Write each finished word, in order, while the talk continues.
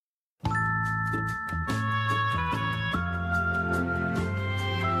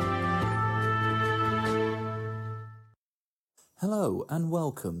Hello and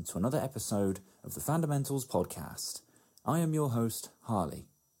welcome to another episode of the Fundamentals podcast. I am your host, Harley.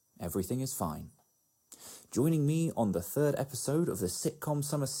 Everything is fine. Joining me on the third episode of the sitcom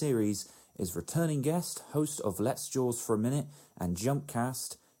summer series is returning guest, host of Let's Jaws for a Minute and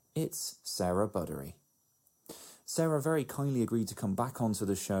Jumpcast, it's Sarah Buddery. Sarah very kindly agreed to come back onto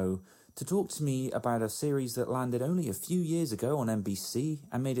the show to talk to me about a series that landed only a few years ago on NBC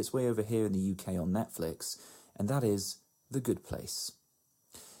and made its way over here in the UK on Netflix, and that is The Good Place.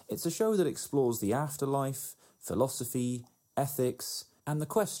 It's a show that explores the afterlife, philosophy, ethics, and the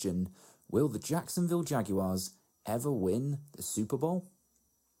question, will the Jacksonville Jaguars ever win the Super Bowl?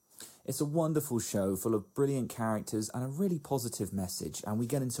 It's a wonderful show full of brilliant characters and a really positive message, and we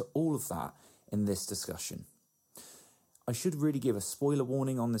get into all of that in this discussion. I should really give a spoiler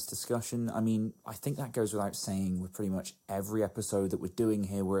warning on this discussion. I think that goes without saying with pretty much every episode that we're doing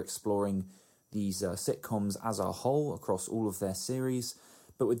here. We're exploring these sitcoms as a whole across all of their series.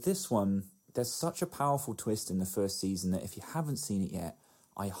 But with this one, there's such a powerful twist in the first season that if you haven't seen it yet,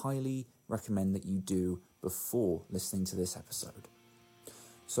 I highly recommend that you do before listening to this episode.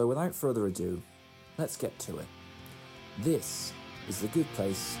 So without further ado, let's get to it. This is The Good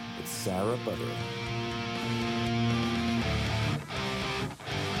Place with Sarah Buddery.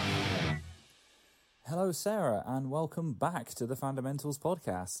 Hello, Sarah, and welcome back to the Fundamentals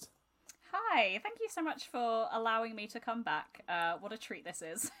podcast. Hi, thank you so much for allowing me to come back. What a treat this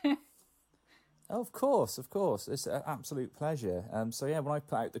is. Of course. It's an absolute pleasure. When I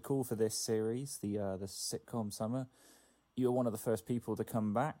put out the call for this series, the sitcom summer, you were one of the first people to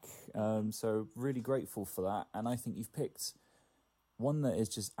come back. So really grateful for that. And I think you've picked one that is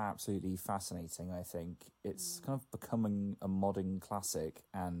just absolutely fascinating, I think. It's kind of becoming a modern classic,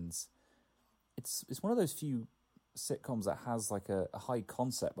 and it's one of those few sitcoms that has like a high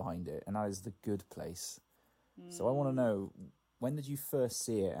concept behind it, and that is The Good Place. So I want to know, when did you first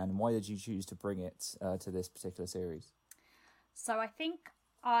see it, and why did you choose to bring it to this particular series? So I think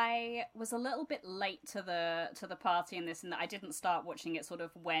I was a little bit late to the party in this, in that I didn't start watching it sort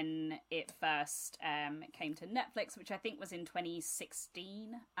of when it first came to Netflix, which I think was in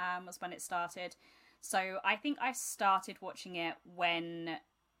 2016 was when it started. So I think I started watching it when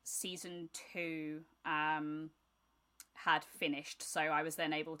season 2 had finished, so I was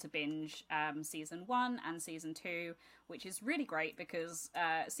then able to binge season 1 and season 2, which is really great because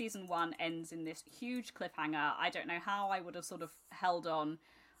season 1 ends in this huge cliffhanger. I don't know how I would have sort of held on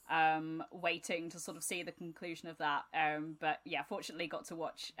waiting to sort of see the conclusion of that, but yeah, fortunately got to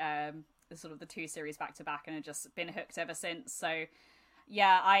watch the 2 series back to back and have just been hooked ever since. So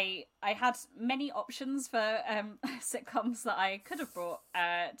yeah, I had many options for sitcoms that I could have brought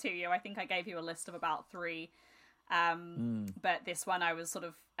to you. I think I gave you a list of about 3. But this one I was sort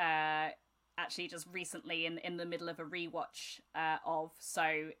of actually just recently in the middle of a rewatch of,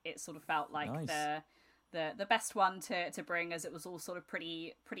 so it sort of felt like nice. the best one to bring, as it was all sort of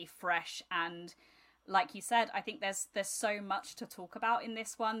pretty fresh, and like you said, I think there's so much to talk about in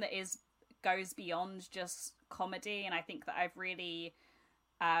this one that goes beyond just comedy, and I think that I've really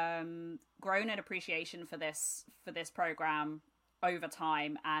grown an appreciation for this program over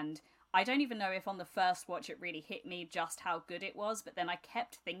time. And I don't even know if on the first watch it really hit me just how good it was, but then I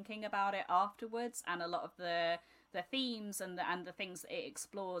kept thinking about it afterwards, and a lot of the themes and the things that it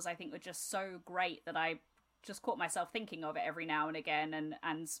explores, I think, were just so great that I just caught myself thinking of it every now and again,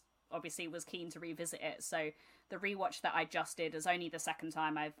 and obviously was keen to revisit it. So the rewatch that I just did is only the second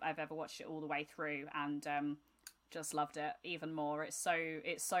time I've ever watched it all the way through, and just loved it even more. It's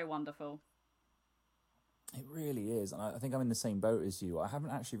so wonderful. It really is, and I think I'm in the same boat as you. I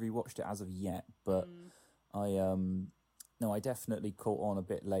haven't actually rewatched it as of yet, but I definitely caught on a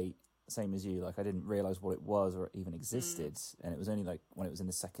bit late, same as you. Like, I didn't realise what it was or it even existed, and it was only like when it was in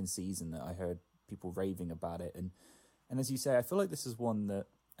the second season that I heard people raving about it. And as you say, I feel like this is one that,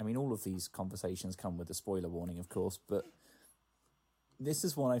 all of these conversations come with a spoiler warning, of course, but this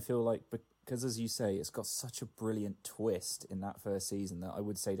is one I feel like, because as you say, it's got such a brilliant twist in that first season, that I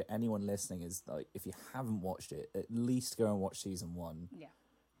would say to anyone listening is, like, if you haven't watched it, at least go and watch season 1. Yeah.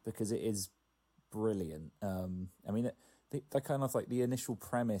 Because it is brilliant. The kind of like the initial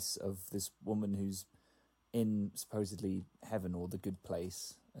premise of this woman who's in supposedly heaven, or the good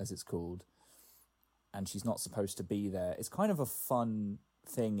place, as it's called, and she's not supposed to be there. It's kind of a fun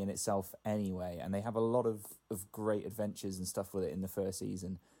thing in itself anyway, and they have a lot of great adventures and stuff with it in the first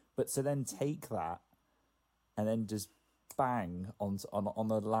season. But to then take that and then just bang on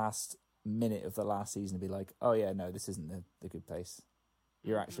the last minute of the last season and be like, oh yeah, no, this isn't the good place.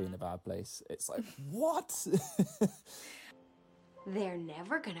 You're actually in the bad place. It's like, what? They're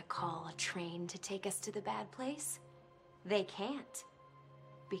never gonna call a train to take us to the bad place. They can't,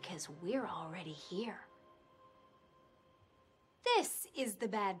 because we're already here. This is the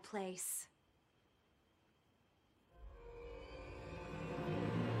bad place.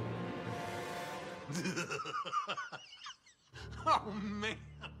 Oh, man.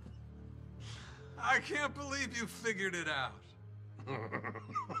 I can't believe you figured it out.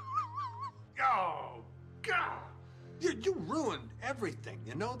 Oh, God. You ruined everything,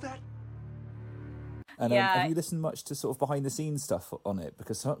 you know that? And Yeah. have you listened much to sort of behind the scenes stuff on it?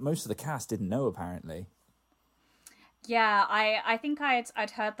 Because most of the cast didn't know, apparently. Yeah, I think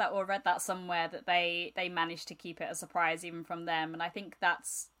I'd heard that or read that somewhere, that they managed to keep it a surprise even from them, and I think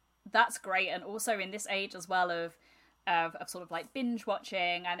that's great. And also in this age as well of sort of like binge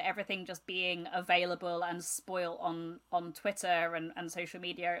watching and everything just being available and spoiled on Twitter and social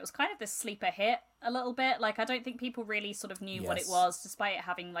media, it was kind of this sleeper hit a little bit. Like, I don't think people really sort of knew what it was, despite it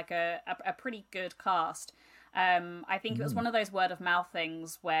having like a pretty good cast. I think it was one of those word of mouth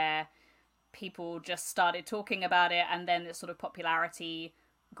things where people just started talking about it, and then the sort of popularity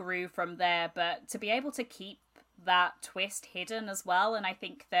grew from there. But to be able to keep that twist hidden as well, and I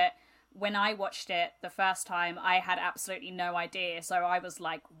think that when I watched it the first time, I had absolutely no idea, so I was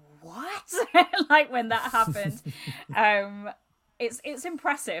like, what? Like, when that happened. It's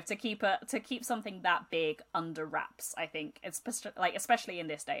impressive to keep something that big under wraps, I think. It's especially in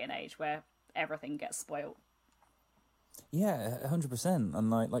this day and age where everything gets spoiled. Yeah, 100%. And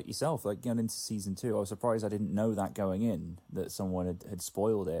like yourself, like going into season 2, I was surprised I didn't know that going in, that someone had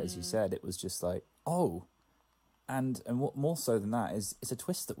spoiled it. As you said, it was just like, oh. And what more so than that is it's a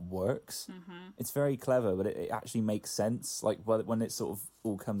twist that works. It's very clever, but it actually makes sense. Like, when it sort of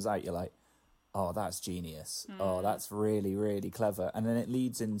all comes out, you're like, oh, that's genius. Oh, that's really, really clever. And then it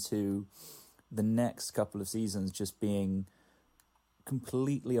leads into the next couple of seasons just being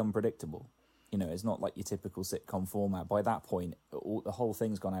completely unpredictable. You know, it's not like your typical sitcom format. By that point, the whole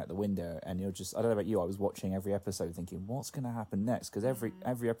thing's gone out the window, and you're just, I don't know about you, I was watching every episode thinking, what's going to happen next? Because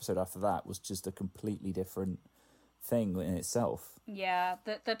every episode after that was just a completely different thing in itself. Yeah,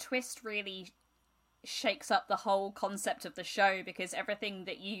 the twist really shakes up the whole concept of the show, because everything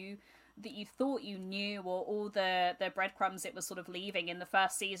that you thought you knew, or all the breadcrumbs it was sort of leaving in the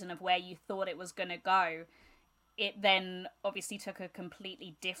first season of where you thought it was going to go, it then obviously took a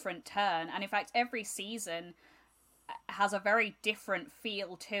completely different turn. And in fact, every season has a very different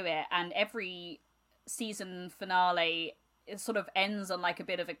feel to it, and every season finale, it sort of ends on like a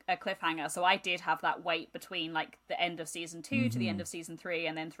bit of a cliffhanger. So I did have that wait between like the end of season 2 to the end of season 3,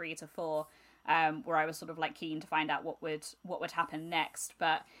 and then 3 to 4, where I was sort of like keen to find out what would happen next.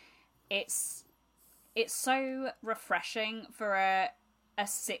 But it's so refreshing for a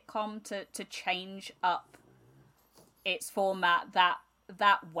sitcom to change up its format that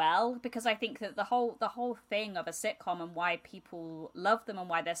well, because I think that the whole thing of a sitcom and why people love them and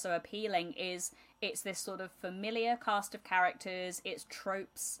why they're so appealing is it's this sort of familiar cast of characters, it's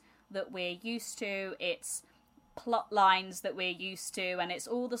tropes that we're used to, it's plot lines that we're used to, and it's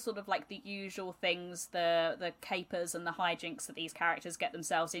all the sort of like the usual things, the capers and the hijinks that these characters get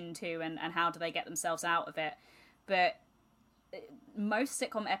themselves into, and how do they get themselves out of it. But most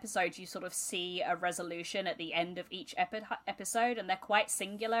sitcom episodes, you sort of see a resolution at the end of each episode, and they're quite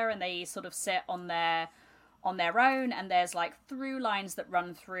singular, and they sort of sit on their own, and there's like through lines that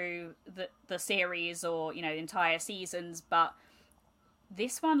run through the series, or, you know, entire seasons. But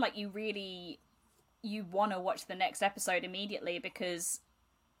this one, like, you want to watch the next episode immediately, because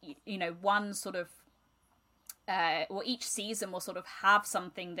you know, one sort of or each season will sort of have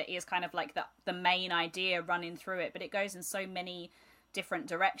something that is kind of like the main idea running through it, but it goes in so many different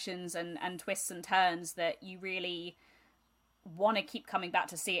directions and twists and turns that you really want to keep coming back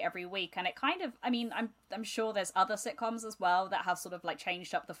to see it every week. And it kind of, I mean, I'm sure there's other sitcoms as well that have sort of like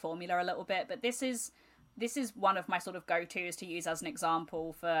changed up the formula a little bit, but this is one of my sort of go-tos to use as an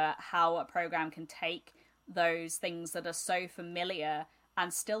example for how a program can take those things that are so familiar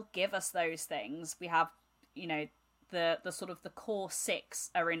and still give us those things. We have, you know, the sort of the core 6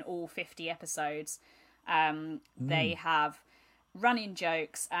 are in all 50 episodes. They have running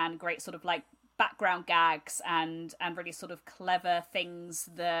jokes and great sort of like background gags and really sort of clever things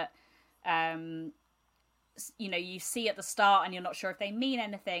that you know, you see at the start and you're not sure if they mean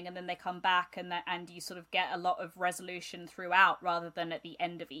anything, and then they come back and you sort of get a lot of resolution throughout rather than at the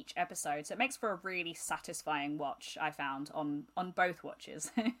end of each episode. So it makes for a really satisfying watch, I found, on both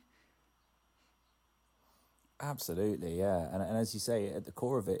watches. Absolutely, yeah. And as you say, at the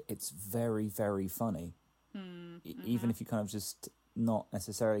core of it, it's very, very funny. Even if you kind of just not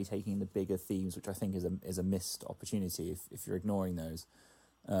necessarily taking the bigger themes, which I think is a missed opportunity if you're ignoring those.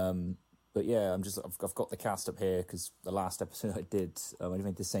 But yeah, I've got the cast up here because the last episode I did, I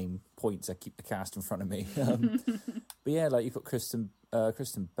made the same points. I keep the cast in front of me. But yeah, like you've got Kristen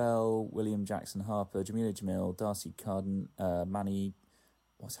Bell, William Jackson Harper, Jamila Jamil, Darcy Carden, Manny,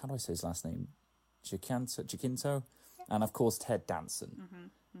 how do I say his last name? Jacinto, and of course Ted Danson.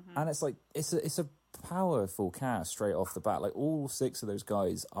 And it's like it's a powerful cast straight off the bat. Like all 6 of those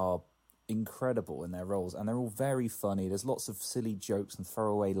guys are incredible in their roles, and they're all very funny. There's lots of silly jokes and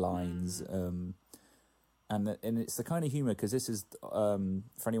throwaway lines, and it's the kind of humor, because this is for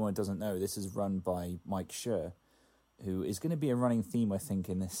anyone who doesn't know, this is run by Mike Schur, who is going to be a running theme, I think,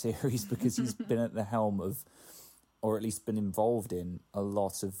 in this series, because he's been at the helm of, or at least been involved in, a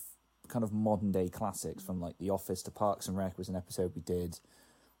lot of kind of modern day classics, from like The Office to Parks and Rec was an episode we did.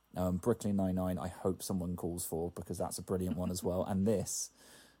 Brooklyn Nine-Nine, I hope someone calls for, because that's a brilliant one as well. And this,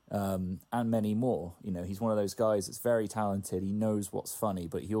 and many more. You know, he's one of those guys that's very talented. He knows what's funny,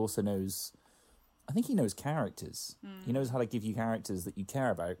 but he also knows, I think he knows characters. He knows how to give you characters that you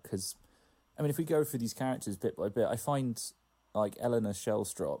care about, because, I mean, if we go through these characters bit by bit, I find, like, Eleanor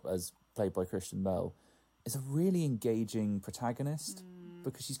Shellstrop, as played by Kristen Bell, is a really engaging protagonist,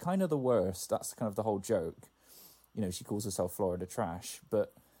 because she's kind of the worst. That's kind of the whole joke. You know, she calls herself Florida Trash,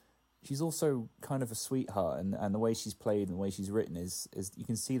 but she's also kind of a sweetheart, and the way she's played and the way she's written is you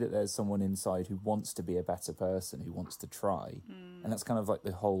can see that there's someone inside who wants to be a better person, who wants to try. And that's kind of like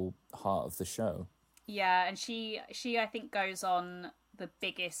the whole heart of the show. Yeah, and she I think goes on the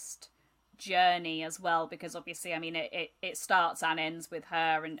biggest journey as well, because obviously, I mean, it starts and ends with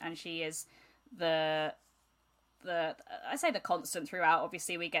her, and she is the I say the constant throughout.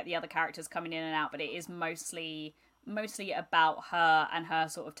 Obviously, we get the other characters coming in and out, but it is mostly about her and her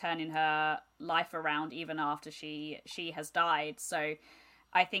sort of turning her life around even after she has died. So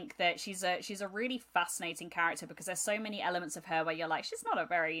I think that she's a really fascinating character, because there's so many elements of her where you're like, she's not a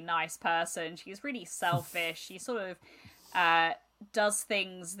very nice person. She's really selfish. She sort of does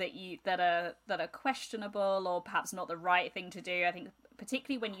things that are questionable, or perhaps not the right thing to do. I think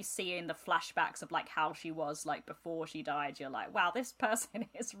particularly when you see in the flashbacks of like how she was like before she died, you're like, wow, this person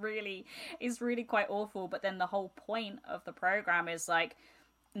is really quite awful. But then the whole point of the program is like,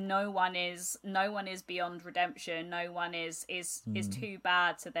 no one is beyond redemption. No one is too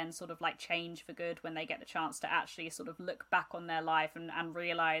bad to then sort of like change for good when they get the chance to actually sort of look back on their life and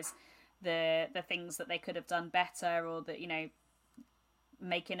realize the things that they could have done better, or that, you know,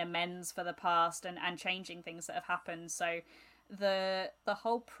 making amends for the past and changing things that have happened. So the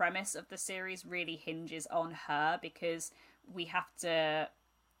whole premise of the series really hinges on her, because we have to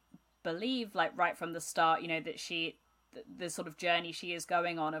believe, like, right from the start, you know, that the sort of journey she is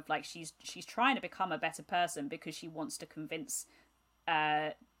going on of like she's trying to become a better person because she wants to convince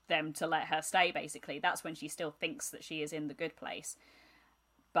them to let her stay. Basically, that's when she still thinks that she is in the good place.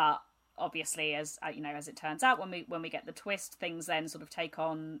 But obviously, as you know, as it turns out, when we get the twist, things then sort of take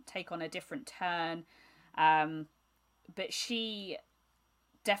on a different turn. But she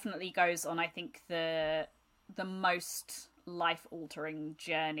definitely goes on, I think, the most life-altering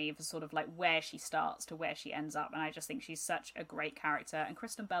journey for sort of like where she starts to where she ends up. And I just think she's such a great character. And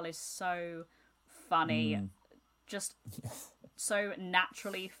Kristen Bell is so funny, just so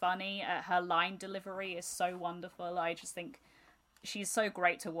naturally funny. Her line delivery is so wonderful. I just think she's so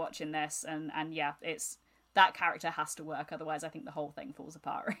great to watch in this. And yeah, it's that character has to work. Otherwise, I think the whole thing falls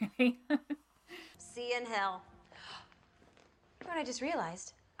apart, really. See you in hell. You know what I just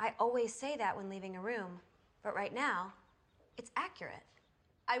realized? I always say that when leaving a room, but right now, it's accurate.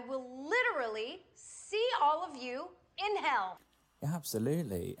 I will literally see all of you in hell. Yeah,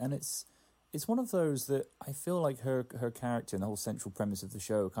 absolutely. And it's one of those that I feel like her character and the whole central premise of the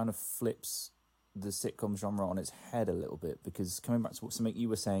show kind of flips the sitcom genre on its head a little bit, because coming back to something you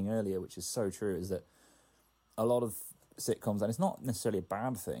were saying earlier, which is so true, is that a lot of sitcoms, and it's not necessarily a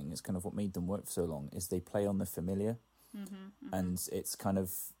bad thing, it's kind of what made them work for so long, is they play on the familiar. And it's kind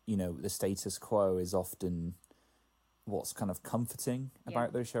of, you know, the status quo is often what's kind of comforting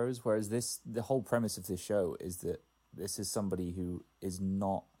about those shows, whereas the whole premise of this show is that this is somebody who is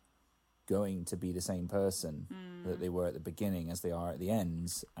not going to be the same person that they were at the beginning as they are at the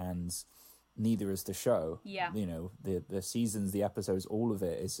ends, and neither is the show. You know, the seasons, the episodes, all of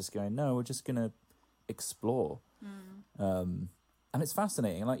it is just going, no, we're just gonna explore. And it's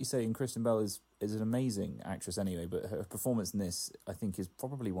fascinating. And like you say, and Kristen Bell is an amazing actress anyway, but her performance in this, I think, is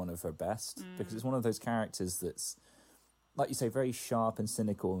probably one of her best, because it's one of those characters that's, like you say, very sharp and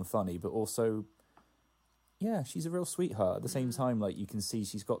cynical and funny, but also, yeah, she's a real sweetheart. At the same time, like, you can see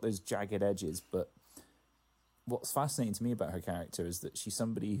she's got those jagged edges, but what's fascinating to me about her character is that she's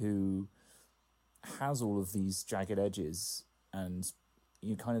somebody who has all of these jagged edges and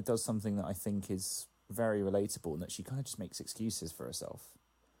you kind of does something that I think is very relatable, and that she kind of just makes excuses for herself,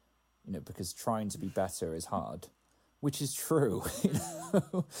 you know, because trying to be better is hard, which is true. You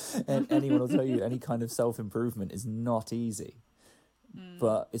know? And anyone will tell you any kind of self-improvement is not easy,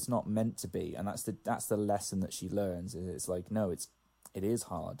 but it's not meant to be. And that's the lesson that she learns. It's like, no, it is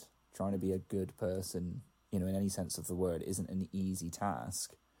hard. Trying to be a good person, you know, in any sense of the word, isn't an easy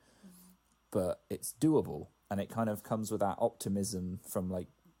task, but it's doable. And it kind of comes with that optimism from like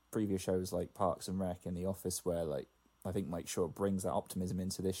previous shows like Parks and Rec and The Office, where like I think Mike Short brings that optimism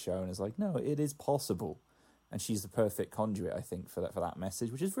into this show and is like, no, it is possible. And she's the perfect conduit, I think, for that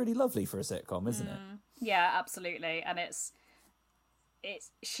message, which is really lovely for a sitcom, isn't it? Yeah, absolutely. And it's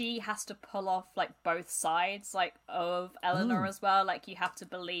she has to pull off like both sides like of Eleanor as well. Like you have to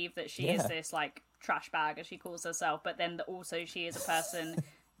believe that she is this like trash bag, as she calls herself, but then also she is a person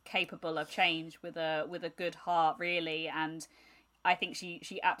capable of change with a good heart, really. And I think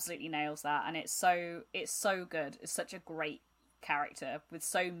she absolutely nails that, and it's so good. It's such a great character with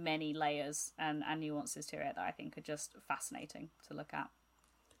so many layers and nuances to it that I think are just fascinating to look at.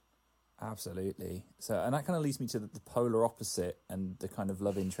 Absolutely. So, and that kind of leads me to the polar opposite and the kind of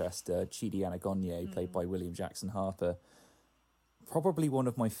love interest, Chidi Anagonye, played by William Jackson Harper. Probably one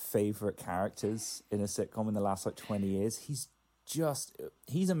of my favourite characters in a sitcom in the last like 20 years.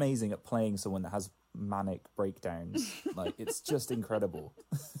 He's amazing at playing someone that has manic breakdowns. Like, it's just incredible.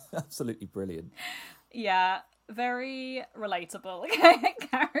 Absolutely brilliant. Yeah, very relatable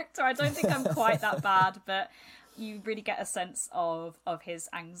character. I don't think I'm quite that bad, but you really get a sense of his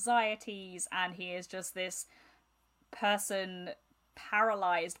anxieties, and he is just this person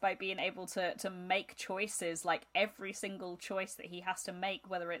paralyzed by being able to make choices, like every single choice that he has to make,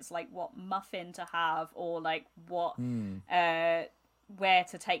 whether it's like what muffin to have or like what where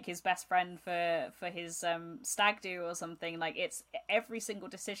to take his best friend for his stag do or something. Like, it's every single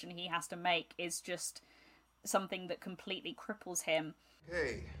decision he has to make is just something that completely cripples him.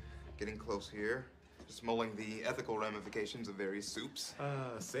 Hey, getting close here. Just mulling the ethical ramifications of various soups.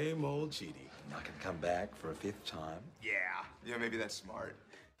 Same old Chidi. I can come back for a 5th time. Yeah, maybe that's smart.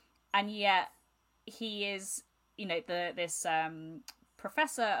 And yet he is, you know, this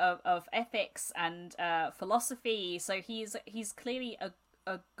professor of ethics and philosophy, so he's clearly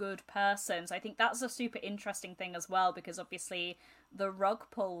a good person. So I think that's a super interesting thing as well, because obviously the rug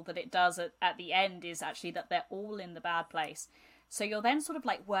pull that it does at the end is actually that they're all in the bad place. So you're then sort of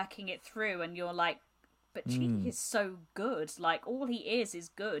like working it through, and you're like, but Chidi is so good. Like, all he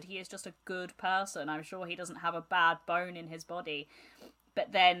is good. He is just a good person. I'm sure he doesn't have a bad bone in his body.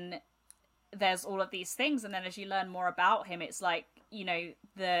 But then there's all of these things, and then as you learn more about him, it's like, you know,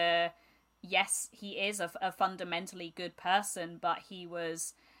 yes, he is a fundamentally good person, but he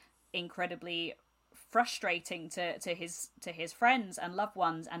was incredibly frustrating to his friends and loved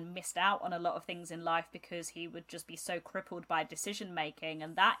ones, and missed out on a lot of things in life because he would just be so crippled by decision making,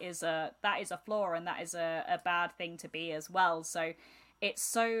 and that is a flaw, and that is a bad thing to be as well. So it's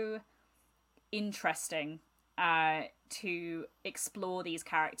so interesting to explore these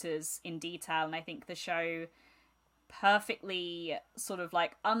characters in detail, and I think the show perfectly sort of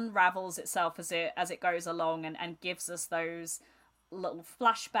like unravels itself as it goes along, and gives us those little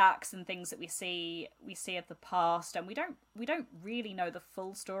flashbacks and things that we see of the past, and we don't really know the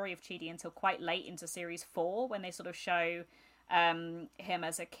full story of Chidi until quite late into series 4, when they sort of show him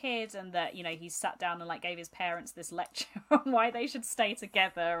as a kid, and that, you know, he sat down and like gave his parents this lecture on why they should stay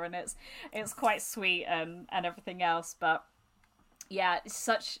together, and it's quite sweet and everything else. But yeah, it's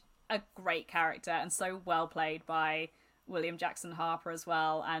such a great character, and so well played by William Jackson Harper as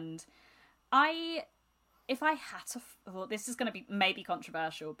well. And if I had to, well, this is going to be maybe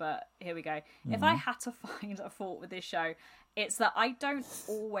controversial, but here we go. If I had to find a fault with this show, it's that I don't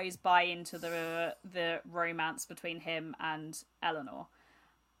always buy into the romance between him and Eleanor.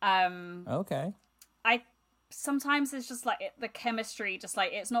 Okay. Sometimes it's just like the chemistry, just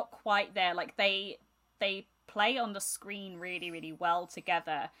like it's not quite there. Like they play on the screen really, really well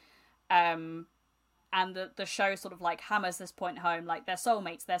together. And the show sort of like hammers this point home, like they're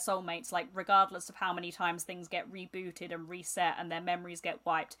soulmates, like regardless of how many times things get rebooted and reset and their memories get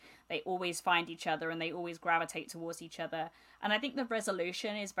wiped, they always find each other and they always gravitate towards each other. And I think the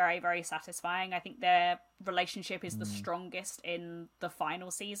resolution is very, very satisfying. I think their relationship is the strongest in the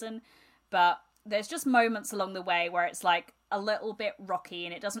final season, but there's just moments along the way where it's like a little bit rocky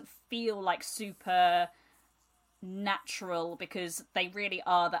and it doesn't feel like super natural, because they really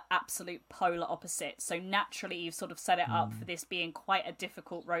are the absolute polar opposite. So naturally you've sort of set it up for this being quite a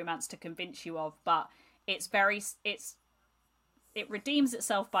difficult romance to convince you of, but it's it redeems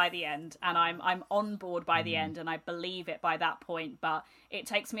itself by the end, and I'm on board by the end, and I believe it by that point. But it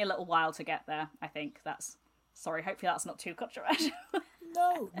takes me a little while to get there. I think that's hopefully that's not too controversial.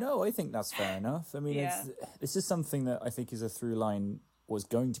 No, I think that's fair enough. I mean, this is something that I think is a through line, was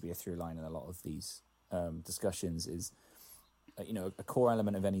going to be a through line in a lot of these discussions. Is a core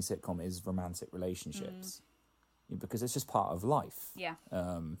element of any sitcom is romantic relationships, because it's just part of life. Yeah.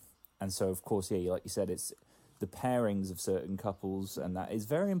 And so, of course, like you said, it's the pairings of certain couples, and that is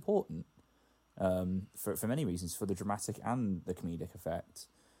very important for many reasons, for the dramatic and the comedic effect.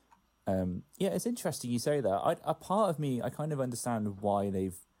 It's interesting you say that. A part of me, I kind of understand why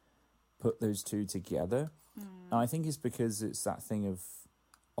they've put those two together. And I think it's because it's that thing of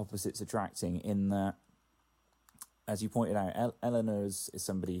opposites attracting, in that, as you pointed out, Eleanor is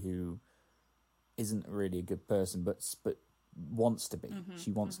somebody who isn't really a good person, but wants to be.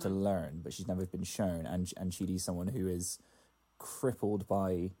 She wants to learn, but she's never been shown. And Chidi's someone who is crippled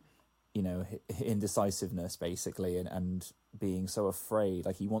by, indecisiveness, basically, and being so afraid.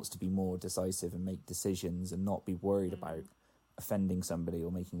 Like, he wants to be more decisive and make decisions and not be worried about offending somebody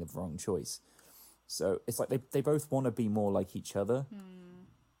or making the wrong choice. So it's like they both want to be more like each other.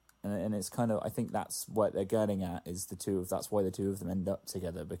 And it's kind of, I think that's what they're getting at, is that's why the two of them end up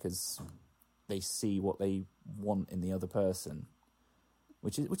together, because they see what they want in the other person,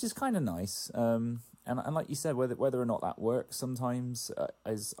 which is kind of nice. And like you said, whether or not that works sometimes,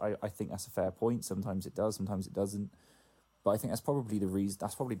 I think that's a fair point. Sometimes it does, sometimes it doesn't. But I think that's probably the reason.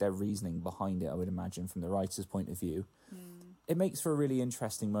 That's probably their reasoning behind it, I would imagine, from the writer's point of view. It makes for really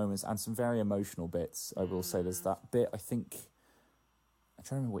interesting moments and some very emotional bits. I will say, there's that bit, I think, I'm trying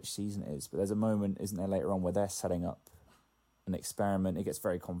to remember which season it is, but there's a moment, isn't there, later on, where they're setting up an experiment. It gets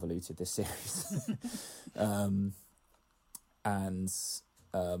very convoluted, this series.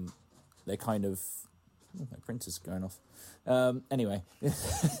 They kind of... Oh, my printer's going off. Anyway,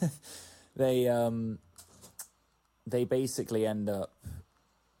 they basically end up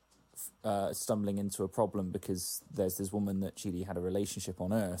stumbling into a problem, because there's this woman that Chidi had a relationship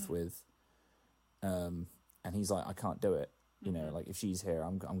on Earth with, and he's like, I can't do it. Like, if she's here,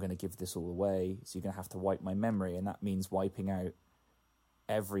 I'm going to give this all away, so you're going to have to wipe my memory, and that means wiping out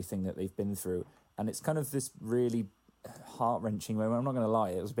everything that they've been through. And it's kind of this really heart-wrenching moment. I'm not going to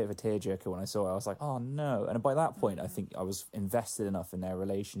lie, it was a bit of a tearjerker when I saw it. I was like, oh no. And by that point, I think I was invested enough in their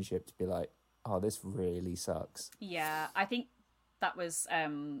relationship to be like, oh, this really sucks. Yeah, I think that was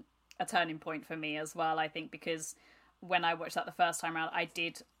a turning point for me as well, I think, because when I watched that the first time around,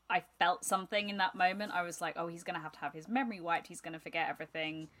 I felt something in that moment. I was like, oh, he's going to have his memory wiped. He's going to forget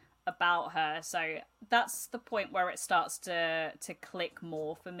everything about her. So that's the point where it starts to click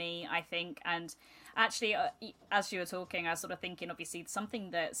more for me, I think. And actually, as you were talking, I was sort of thinking, obviously,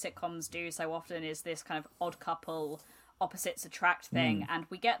 something that sitcoms do so often is this kind of odd couple, opposites attract thing. And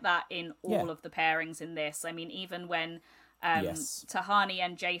we get that in all of the pairings in this. I mean, even when Tahani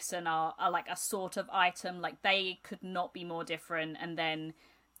and Jason are like a sort of item, like they could not be more different. And then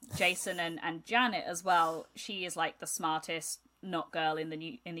Jason and Janet as well, she is like the smartest not girl in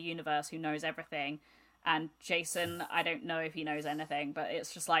the universe who knows everything, and Jason, I don't know if he knows anything, but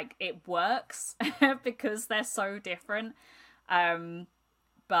it's just like it works because they're so different.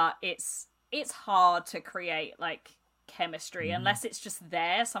 But it's hard to create like chemistry unless it's just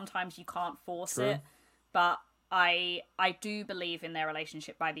there. Sometimes you can't force it, but I do believe in their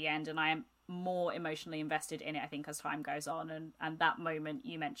relationship by the end, and I am more emotionally invested in it, I think, as time goes on, and that moment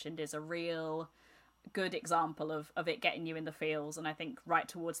you mentioned is a real good example of it getting you in the feels. And I think right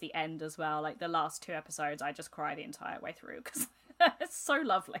towards the end as well, like the last 2 episodes, I just cry the entire way through because it's so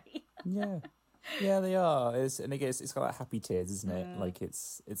lovely. Yeah, they are. It's got like happy tears, isn't it? Like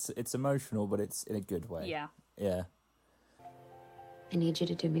it's emotional, but it's in a good way. Yeah. I need you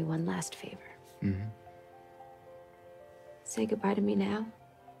to do me one last favor. Mm-hmm. Say goodbye to me now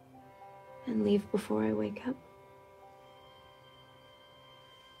and leave before I wake up.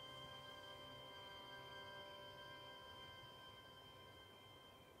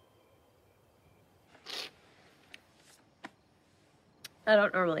 I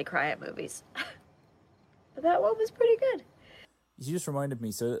don't normally cry at movies, but that one was pretty good. You just reminded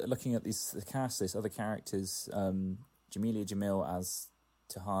me, so looking at the cast, these other characters, Jamelia Jamil as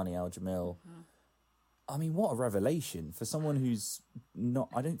Tahani Al-Jamil, I mean, what a revelation for someone who's not...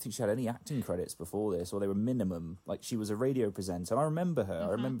 I don't think she had any acting credits before this, or they were minimum. Like, she was a radio presenter, and I remember her.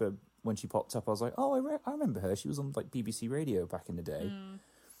 I remember when she popped up, I was like, oh, I remember her. She was on, like, BBC Radio back in the day.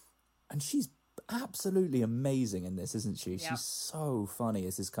 And she's absolutely amazing in this, isn't she? She's so funny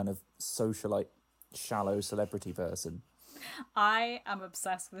as this kind of socialite, shallow celebrity person. I am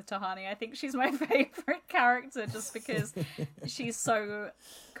obsessed with Tahani. I think she's my favorite character just because she's so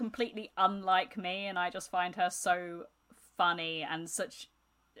completely unlike me, and I just find her so funny and such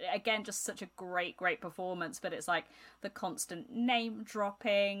a great performance. But it's like the constant name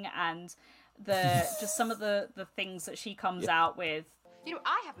dropping and the just some of the things that she comes out with. You know,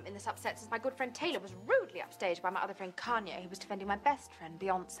 I haven't been this upset since my good friend Taylor was rudely upstaged by my other friend Kanye, who was defending my best friend,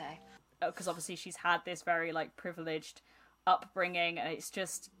 Beyonce. Because obviously she's had this very, like, privileged upbringing, and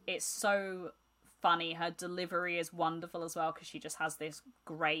it's so funny. Her delivery is wonderful as well, because she just has this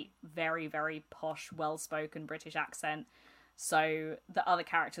great, very, very posh, well-spoken British accent. So the other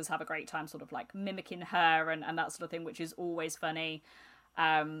characters have a great time sort of, like, mimicking her and that sort of thing, which is always funny.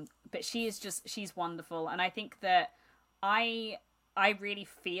 But she's wonderful, and I think that I really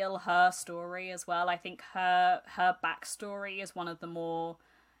feel her story as well. I think her backstory is one of the more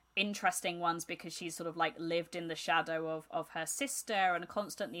interesting ones because she's sort of like lived in the shadow of her sister and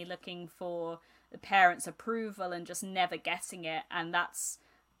constantly looking for the parents' approval and just never getting it. And that's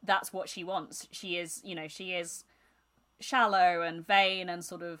what she wants. She is shallow and vain and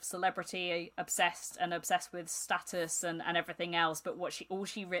sort of celebrity obsessed with status and everything else. But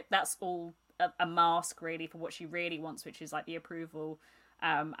that's all a mask really for what she really wants, which is like the approval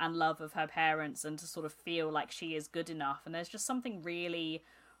and love of her parents, and to sort of feel like she is good enough. And there's just something really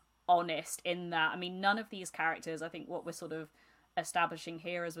honest in that. I mean, none of these characters, I think what we're sort of establishing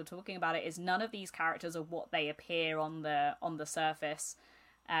here as we're talking about it, is none of these characters are what they appear on the surface.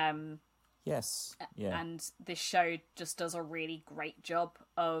 Yes. Yeah. And this show just does a really great job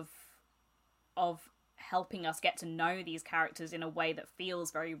of helping us get to know these characters in a way that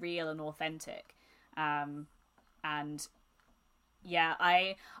feels very real and authentic. And yeah,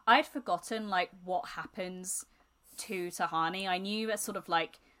 I'd forgotten like what happens to Tahani. I knew that sort of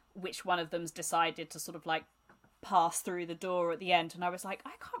like which one of them's decided to sort of like pass through the door at the end, and I was like,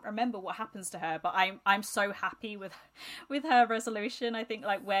 I can't remember what happens to her, but I'm so happy with her resolution. I think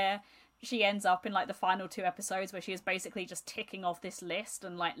like where she ends up in like the final 2 episodes, where she is basically just ticking off this list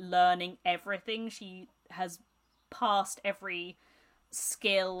and like learning everything. She has passed every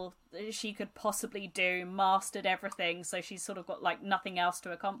skill she could possibly do, mastered everything, so she's sort of got like nothing else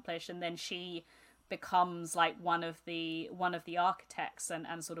to accomplish, and then she becomes like one of the architects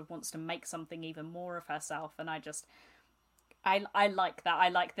and sort of wants to make something even more of herself. And I like that. I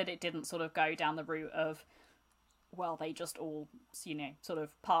like that it didn't sort of go down the route of, well, they just all, you know, sort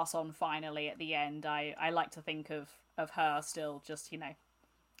of pass on finally at the end. I like to think of her still just, you know,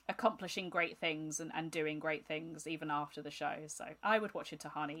 accomplishing great things and doing great things even after the show. So I would watch a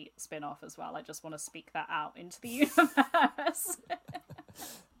Tahani spin-off as well. I just want to speak that out into the universe.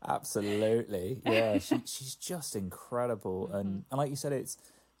 Absolutely. Yeah, she's just incredible. Mm-hmm. And like you said,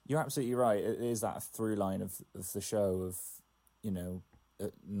 you're absolutely right. It is that through line of the show of, you know,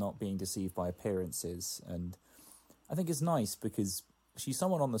 not being deceived by appearances. And I think it's nice because she's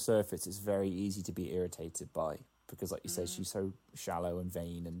someone on the surface it's very easy to be irritated by, because like you said, she's so shallow and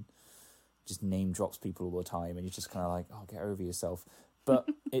vain and just name drops people all the time, and you're just kind of like, oh, get over yourself. But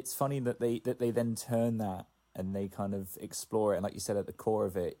it's funny that they then turn that and they kind of explore it, and like you said, at the core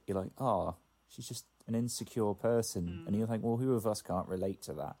of it, you're like, oh, she's just an insecure person. And you think, well, who of us can't relate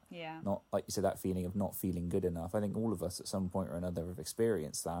to that? Yeah. Not, like you said, that feeling of not feeling good enough. I think all of us at some point or another have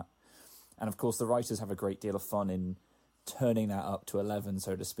experienced that. And of course, the writers have a great deal of fun in turning that up to 11,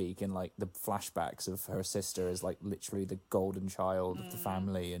 so to speak, in like the flashbacks of her sister as like literally the golden child of the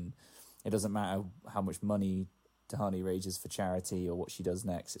family, and it doesn't matter how much money Tahani raises for charity or what she does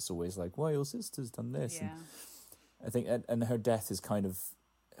next, it's always like, well, your sister's done this. Yeah. And I think, and her death is kind of,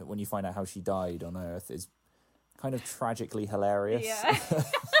 when you find out how she died on Earth, is kind of tragically hilarious. Yeah.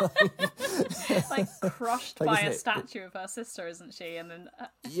 Like crushed like, by a it? statue of her sister, isn't she? And then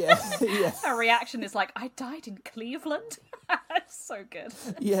yeah. her reaction is like, I died in Cleveland. It's so good.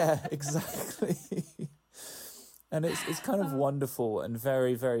 Yeah, exactly. And it's kind of wonderful and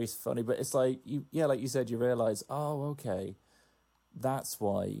very, very funny, but it's like like you said, you realise, oh, okay, that's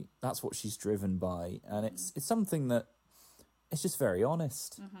what she's driven by, and it's something that it's just very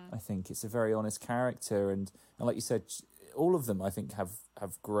honest. I think it's a very honest character, and like you said, all of them I think have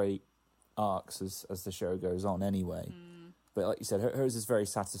great arcs as the show goes on anyway. But like you said, hers is very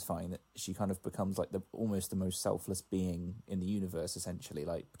satisfying, that she kind of becomes like almost the most selfless being in the universe, essentially,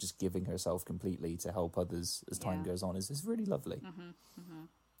 like just giving herself completely to help others as time goes on is really lovely.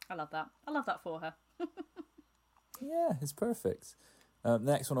 I love that. I love that for her. Yeah, it's perfect. The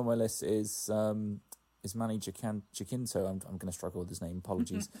next one on my list is Manny Jacinto. I'm going to struggle with his name,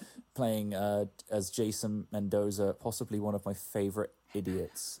 apologies. Playing as Jason Mendoza, possibly one of my favourite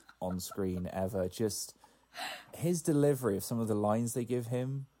idiots on screen ever. Just his delivery of some of the lines they give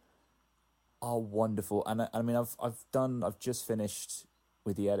him are wonderful. And I mean, I've just finished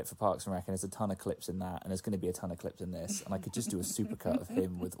with the edit for Parks and Rec, and there's a ton of clips in that, and there's going to be a ton of clips in this, and I could just do a supercut of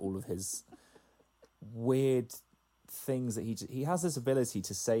him with all of his weird things that he has this ability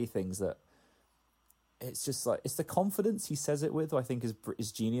to say things that it's just like, it's the confidence he says it with, I think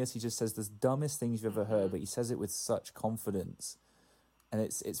is genius. He just says the dumbest things you've ever heard, but he says it with such confidence, and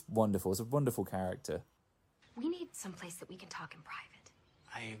it's wonderful. It's a wonderful character. We need some place that we can talk in private.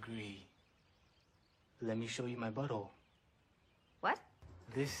 I agree. Let me show you my butthole. What?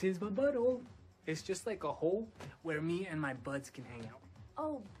 This is my butthole. It's just like a hole where me and my buds can hang out.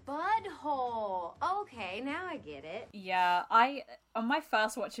 Oh, butthole. Okay, now I get it. Yeah, on my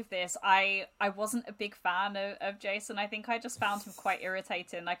first watch of this, I wasn't a big fan of Jason. I think I just found him quite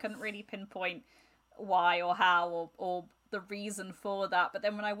irritating. I couldn't really pinpoint why or how or the reason for that. But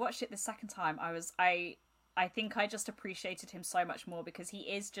then when I watched it the second time, I think I just appreciated him so much more, because he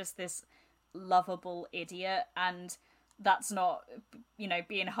is just this lovable idiot, and that's not,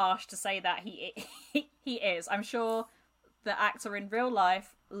 being harsh to say that he is. I'm sure the actor in real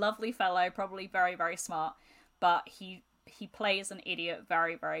life, lovely fellow, probably very, very smart, but he plays an idiot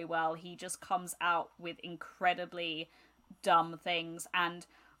very, very well. He just comes out with incredibly dumb things, and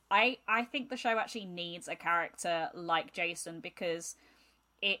I think the show actually needs a character like Jason, because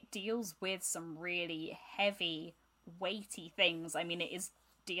it deals with some really heavy, weighty things. I mean, it is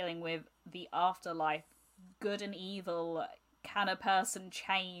dealing with the afterlife, good and evil, can a person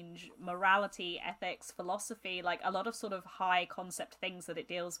change, morality, ethics, philosophy, like a lot of sort of high concept things that it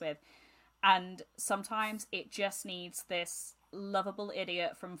deals with. And sometimes it just needs this lovable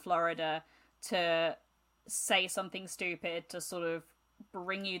idiot from Florida to say something stupid to sort of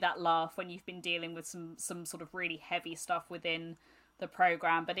bring you that laugh when you've been dealing with some sort of really heavy stuff within the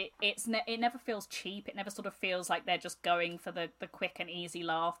program. But it never feels cheap. It never sort of feels like they're just going for the quick and easy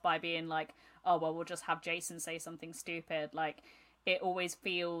laugh by being like, oh well, we'll just have Jason say something stupid. Like, it always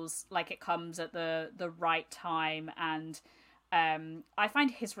feels like it comes at the right time. And I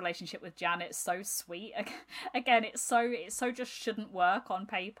find his relationship with Janet so sweet. Again, it so just shouldn't work on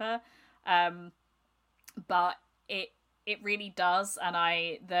paper, but it really does. And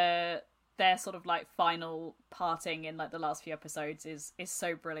their sort of like final parting in like the last few episodes is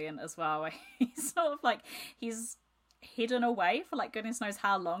so brilliant as well. He's sort of like, he's hidden away for like goodness knows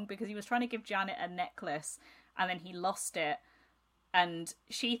how long, because he was trying to give Janet a necklace and then he lost it, and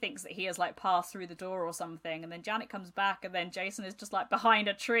she thinks that he has like passed through the door or something, and then Janet comes back and then Jason is just like behind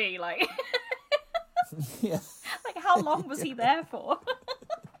a tree, like Yeah. like how long was he there for?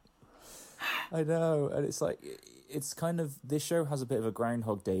 I know, and it's like, it's kind of, this show has a bit of a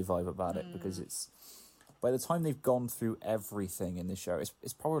Groundhog Day vibe about it, because it's, by the time they've gone through everything in this show,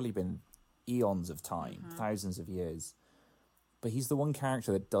 it's probably been eons of time, thousands of years, but he's the one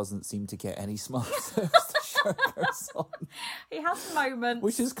character that doesn't seem to get any smarter as the show goes on. He has moments,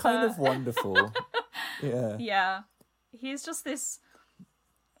 which is kind of wonderful. Yeah, he's just this,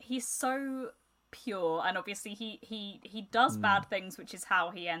 he's so pure, and obviously he does bad things, which is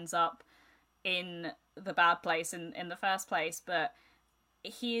how he ends up in the bad place in the first place. But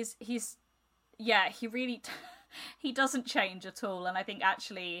he really he doesn't change at all. And I think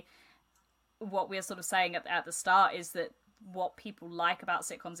actually what we're sort of saying at the start is that what people like about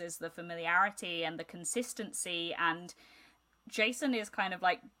sitcoms is the familiarity and the consistency, and Jason is kind of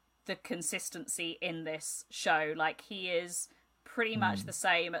like the consistency in this show. Like, he is pretty much the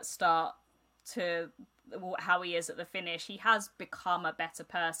same at start to how he is at the finish. He has become a better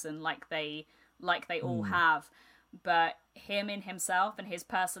person, like they all have, but him in himself and his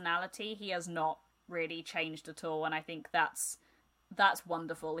personality, he has not really changed at all. And I think that's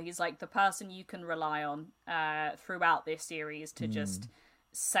wonderful. He's like the person you can rely on throughout this series to just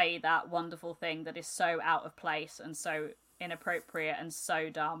say that wonderful thing that is so out of place and so inappropriate and so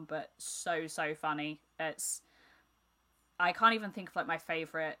dumb, but so funny. I can't even think of like my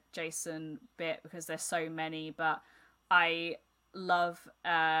favorite Jason bit, because there's so many, but I love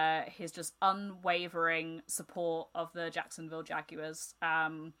his just unwavering support of the Jacksonville Jaguars.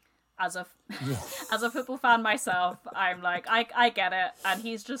 As a football fan myself, I'm like, I get it, and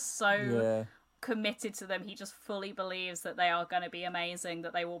he's just so committed to them. He just fully believes that they are going to be amazing,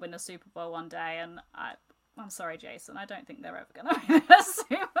 that they will win a Super Bowl one day. And I'm sorry, Jason, I don't think they're ever going to win a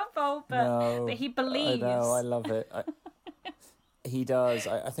Super Bowl, but he believes. I know, I love it. He does.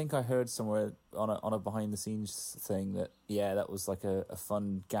 I think I heard somewhere on a behind the scenes thing that that was like a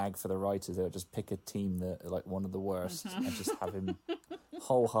fun gag for the writers. They'll just pick a team that are like one of the worst and just have him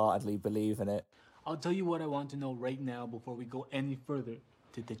wholeheartedly believe in it. I'll tell you what I want to know right now before we go any further.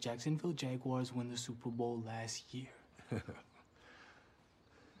 Did the Jacksonville Jaguars win the Super Bowl last year?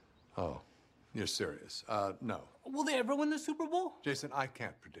 Oh, you're serious? No. Will they ever win the Super Bowl? Jason, I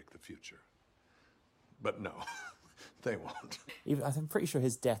can't predict the future. But no, they won't. I'm pretty sure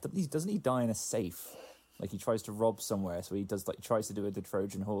his death, doesn't he die in a safe? Like he tries to rob somewhere, so he tries to do the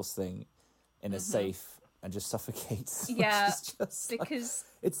Trojan horse thing in a safe and just suffocates. Yeah, just because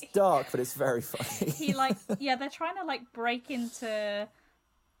it's dark, but it's very funny. They're trying to like break into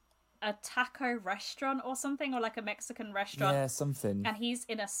a taco restaurant or something, or like a Mexican restaurant. Yeah, something. And he's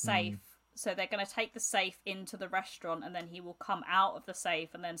in a safe, so they're going to take the safe into the restaurant, and then he will come out of the safe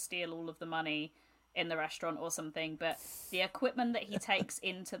and then steal all of the money in the restaurant or something. But the equipment that he takes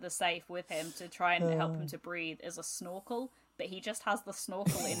into the safe with him to try and help him to breathe is a snorkel, but he just has the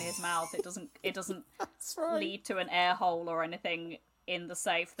snorkel in his mouth. It doesn't lead to an air hole or anything in the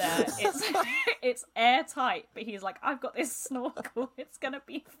safe there. It's airtight, but he's like, I've got this snorkel, it's gonna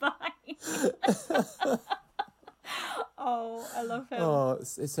be fine. Oh, I love him. Oh,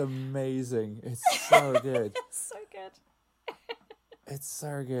 it's amazing. It's so good. It's so good. It's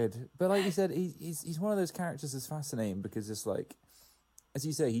so good. But like you said, he's one of those characters that's fascinating because it's like, as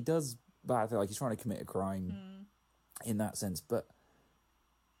you say, he does bad things, like he's trying to commit a crime in that sense, but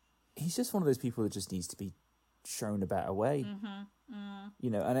he's just one of those people that just needs to be shown a better way. You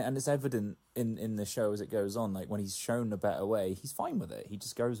know, and it's evident in the show as it goes on. Like when he's shown a better way, he's fine with it. He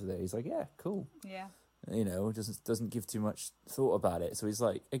just goes with it. He's like, yeah, cool. Yeah. You know, doesn't give too much thought about it. So he's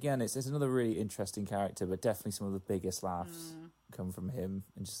like, again, it's another really interesting character, but definitely some of the biggest laughs come from him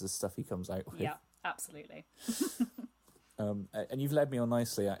and just the stuff he comes out with. Yeah, absolutely. And you've led me on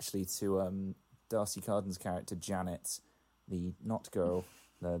nicely actually to Darcy Carden's character Janet, the not girl,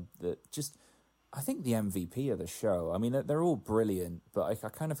 the just. I think the MVP of the show. I mean, they're all brilliant, but I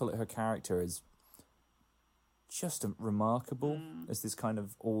kind of feel like her character is just remarkable as this kind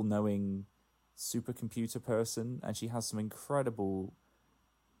of all-knowing supercomputer person, and she has some incredible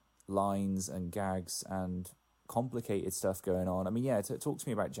lines and gags and complicated stuff going on. I mean, yeah, talk to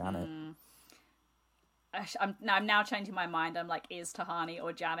me about Janet. I'm now changing my mind. I'm like, is Tahani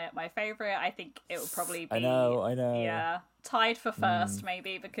or Janet my favourite? I think it would probably be... I know. Yeah, tied for first,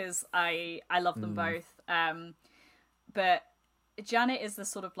 maybe, because I love them both. But Janet is the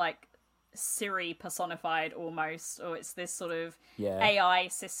sort of like Siri personified almost, or it's this sort of AI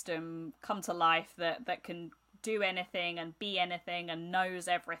system come to life that can do anything and be anything and knows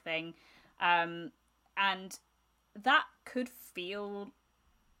everything. And that could feel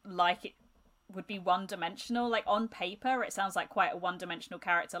like it would be one-dimensional. Like on paper it sounds like quite a one-dimensional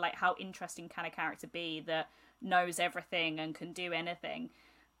character. Like how interesting can a character be that knows everything and can do anything?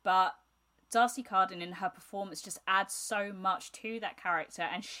 But Darcy Carden in her performance just adds so much to that character,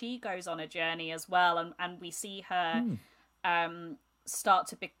 and she goes on a journey as well, and we see her start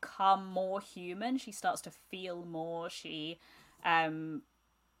to become more human. She starts to feel more. She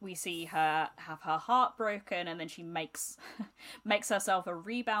we see her have her heart broken, and then she makes herself a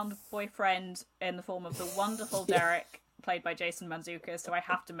rebound boyfriend in the form of the wonderful Derek, played by Jason Mantzoukas, who I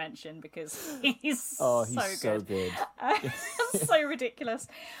have to mention because he's so good. So ridiculous.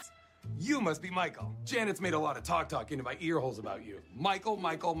 You must be Michael. Janet's made a lot of talk into my ear holes about you. Michael,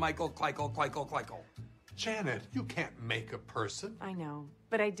 Kleikel. Janet, you can't make a person. I know,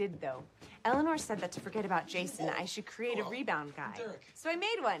 but I did, though. Eleanor said that to forget about Jason, I should create a rebound guy. Derek. So I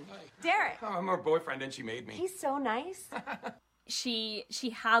made one. Derek. Oh, I'm her boyfriend, and she made me. He's so nice. She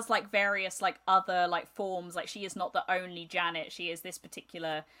has like various like other like forms. Like she is not the only Janet. She is this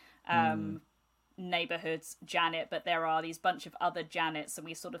particular neighborhood's Janet, but there are these bunch of other Janets, and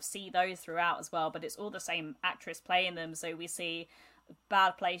we sort of see those throughout as well. But it's all the same actress playing them. So we see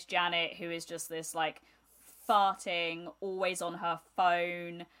Bad Place Janet, who is just this like farting, always on her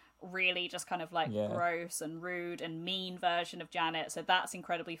phone, really just kind of like gross and rude and mean version of Janet. So that's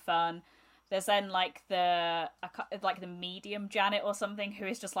incredibly fun. There's then like the medium Janet or something, who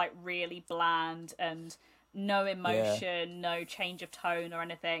is just like really bland and no emotion, no change of tone or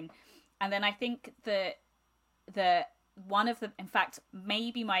anything. And then I think the one of the, in fact,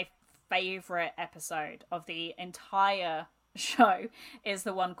 maybe my favorite episode of the entire show is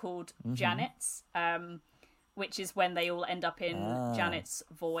the one called Janet's, which is when they all end up in Janet's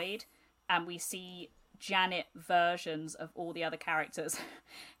void, and we see Janet versions of all the other characters.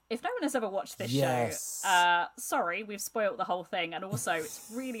 If no one has ever watched this show, sorry, we've spoiled the whole thing, and also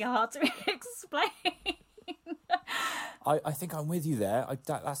it's really hard to explain. I think I'm with you there.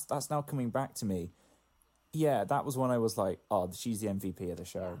 That's now coming back to me. Yeah, that was when I was like, oh, she's the MVP of the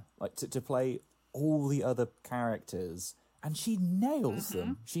show. Like to play all the other characters, and she nails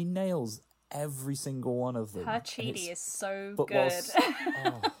them. She nails every single one of them. Her Chidi is so but good.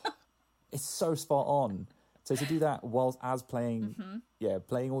 It's so spot on. So to do that whilst playing,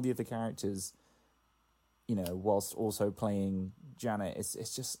 playing all the other characters, you know, whilst also playing Janet,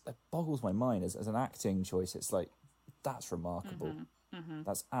 it's just, it boggles my mind as an acting choice. It's like, that's remarkable.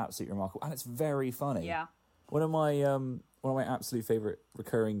 That's absolutely remarkable, and it's very funny. Yeah. One of my absolute favorite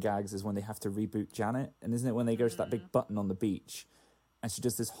recurring gags is when they have to reboot Janet, and isn't it when they go to that big button on the beach, and she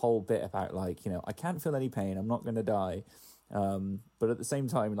does this whole bit about like, you know, I can't feel any pain, I'm not going to die. But at the same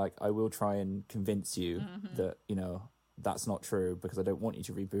time, like, I will try and convince you that, you know, that's not true because I don't want you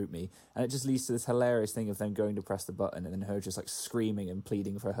to reboot me. And it just leads to this hilarious thing of them going to press the button and then her just like screaming and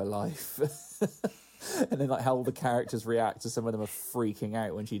pleading for her life. And then like how all the characters react to some of them are freaking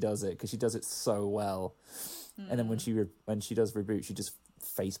out when she does it because she does it so well. And then when she does reboot, she just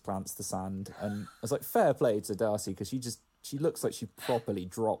face plants the sand. And it's like, fair play to Darcy because she looks like she properly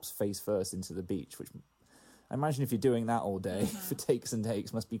drops face first into the beach, which I imagine if you're doing that all day for takes and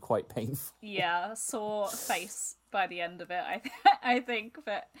takes must be quite painful. Yeah, sore face by the end of it, I think.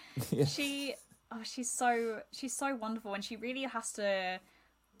 But Yeah. she's so wonderful, and she really has to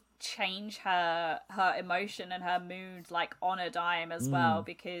change her emotion and her mood like on a dime as well,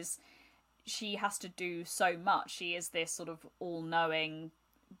 because she has to do so much. She is this sort of all-knowing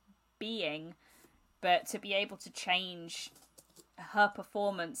being, but to be able to change her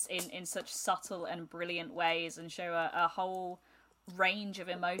performance in such subtle and brilliant ways and show a whole range of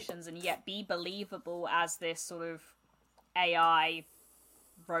emotions and yet be believable as this sort of AI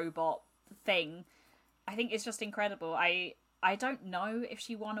robot thing, I think it's just incredible. I don't know if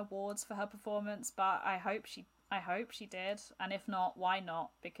she won awards for her performance, but I hope she did, and if not, why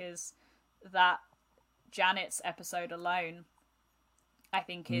not? Because that Janet's episode alone, I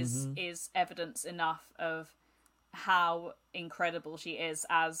think is evidence enough of how incredible she is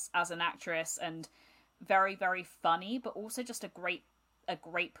as an actress, and very, very funny, but also just a great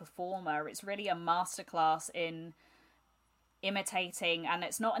performer. It's really a masterclass in imitating, and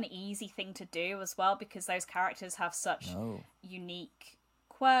it's not an easy thing to do as well, because those characters have such unique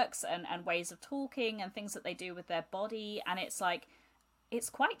quirks and ways of talking and things that they do with their body, and it's like, it's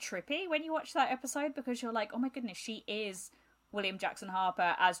quite trippy when you watch that episode, because you're like, oh my goodness, she is William Jackson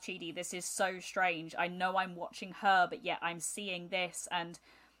Harper as Chidi. This is so strange. I know I'm watching her, but yet I'm seeing this, and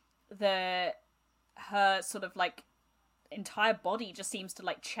her sort of like entire body just seems to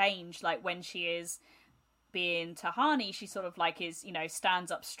like change. Like when she is being Tahani, she sort of like is, you know,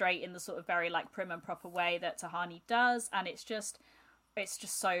 stands up straight in the sort of very like prim and proper way that Tahani does, and it's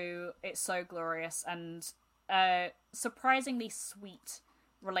so glorious, and surprisingly sweet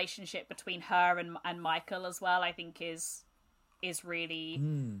relationship between her and Michael as well, I think is really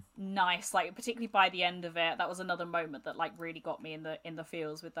nice. Like particularly by the end of it, that was another moment that like really got me in the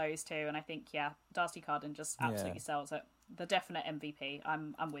feels with those two, and I think Darcy Carden just absolutely sells it. The definite MVP.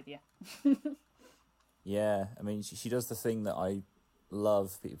 I'm with you. Yeah, I mean, she does the thing that I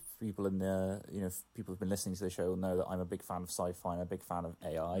love. People in the, you know, people who've been listening to the show will know that I'm a big fan of sci-fi and a big fan of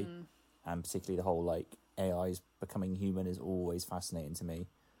AI, and particularly the whole like AI's becoming human is always fascinating to me.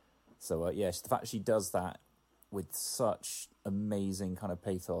 So the fact she does that with such amazing kind of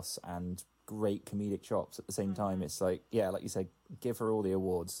pathos and great comedic chops at the same time, it's like, like you said, give her all the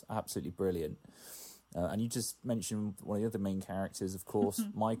awards. Absolutely brilliant. And you just mentioned one of the other main characters, of course,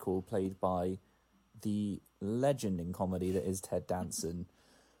 Michael, played by the legend in comedy that is Ted Danson.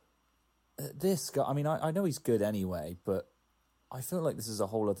 This guy, I mean, I know he's good anyway, but I feel like this is a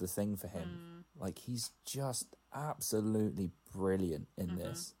whole other thing for him. Like, he's just absolutely brilliant in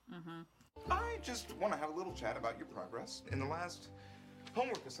this. I just want to have a little chat about your progress. In the last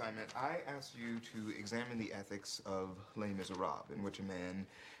homework assignment, I asked you to examine the ethics of Les Miserables, in which a man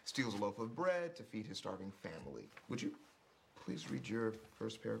steals a loaf of bread to feed his starving family. Would you please read your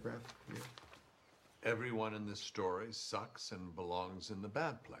first paragraph here? Everyone in this story sucks and belongs in the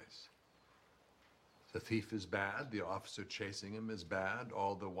bad place. The thief is bad, the officer chasing him is bad,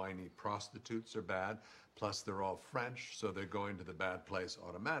 all the whiny prostitutes are bad, plus they're all French, so they're going to the bad place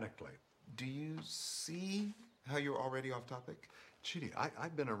automatically. Do you see how you're already off topic? Chidi,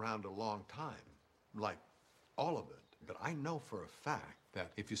 I've been around a long time, like all of it, but I know for a fact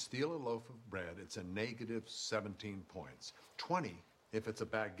that if you steal a loaf of bread, it's a negative 17 points. 20 if it's a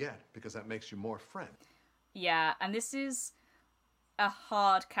baguette, because that makes you more French. Yeah, and this is a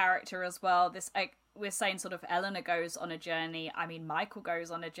hard character as well. This, we're saying sort of Eleanor goes on a journey. I mean, Michael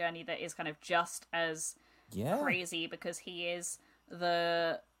goes on a journey that is kind of just as crazy, because he is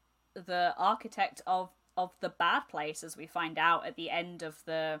the architect of the bad place, as we find out at the end of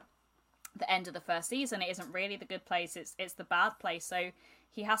the first season. It isn't really the good place, it's the bad place. So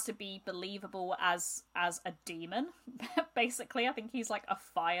he has to be believable as a demon. Basically, I think he's like a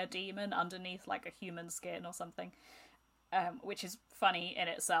fire demon underneath like a human skin or something, which is funny in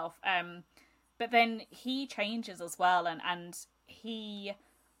itself. But then he changes as well, and he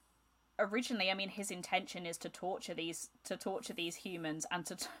originally, I mean, his intention is to torture these humans and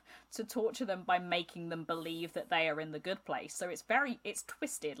to torture them by making them believe that they are in the good place. So it's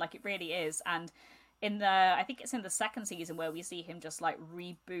twisted, like it really is. And I think it's in the second season where we see him just like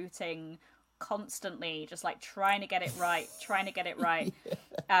rebooting constantly, just like trying to get it right,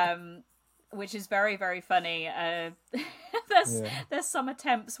 which is very, very funny. There's some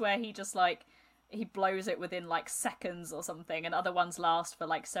attempts where he just like he blows it within like seconds or something, and other ones last for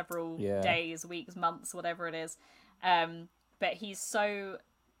like several days, weeks, months, whatever it is. But he's so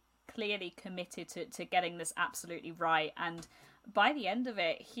clearly committed to getting this absolutely right, and by the end of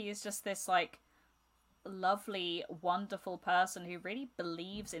it, he is just this like lovely, wonderful person who really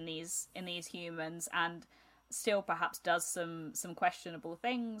believes in these humans, and still perhaps does some questionable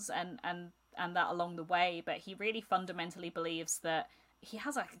things and that along the way, but he really fundamentally believes that he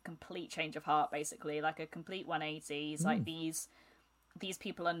has like a complete change of heart, basically, like a complete 180. He's like, these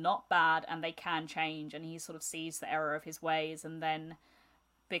people are not bad and they can change, and he sort of sees the error of his ways and then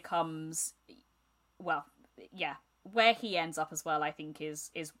becomes, well, yeah, where he ends up as well, I think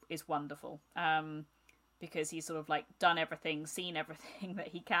is wonderful. Because he's sort of like done everything, seen everything that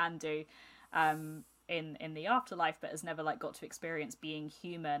he can do in the afterlife, but has never like got to experience being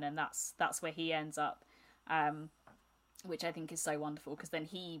human, and that's where he ends up. Which I think is so wonderful, because then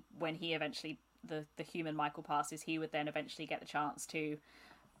when he eventually, the human Michael passes, he would then eventually get the chance to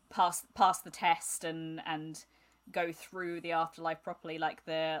pass the test and go through the afterlife properly, like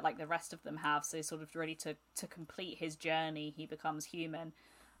the rest of them have. So sort of ready to complete his journey, he becomes human,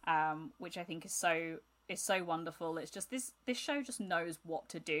 which I think is so wonderful. It's just this show just knows what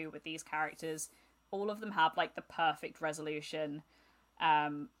to do with these characters. All of them have like the perfect resolution,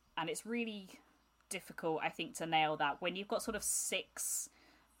 and it's really difficult, I think, to nail that when you've got sort of 6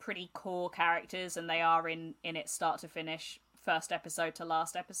 pretty core characters and they are in it start to finish, first episode to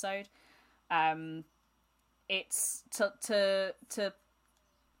last episode. It's to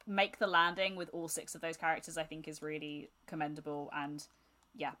make the landing with all 6 of those characters, I think, is really commendable. And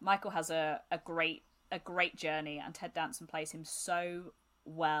yeah, Michael has a great journey, and Ted Danson plays him so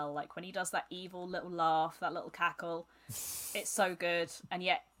well. Like when he does that evil little laugh, that little cackle, it's so good. And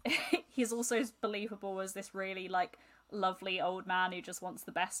yet he's also as believable as this really like lovely old man who just wants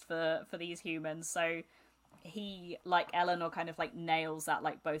the best for these humans. So he, like Eleanor, kind of like nails that,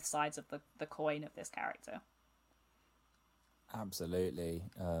 like both sides of the coin of this character. Absolutely.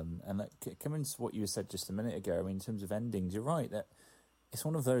 And that, coming to what you said just a minute ago, I mean, in terms of endings, you're right that it's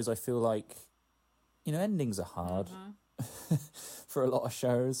one of those, I feel like, you know, endings are hard for a lot of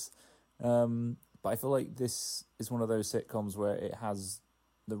shows. But I feel like this is one of those sitcoms where it has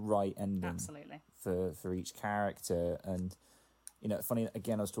the right ending. Absolutely. For each character. And, you know, funny,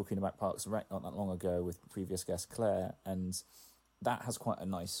 again, I was talking about Parks and Rec not that long ago with previous guest Claire, and that has quite a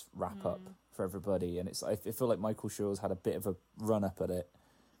nice wrap-up for everybody. And I feel like Michael Schur's had a bit of a run-up at it.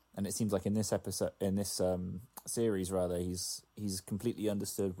 And it seems like in this episode, in this series, rather, he's completely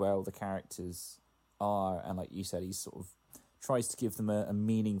understood where all the characters are. And like you said, he sort of tries to give them a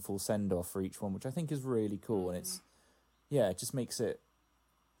meaningful send-off for each one, which I think is really cool. And it just makes it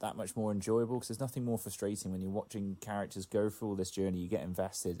that much more enjoyable, because there's nothing more frustrating when you're watching characters go through all this journey, you get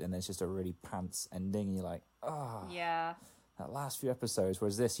invested, and there's just a really pants ending, and you're like, yeah, that last few episodes.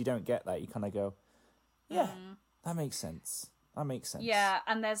 Whereas this, you don't get that. You kind of go, yeah, that makes sense. Yeah,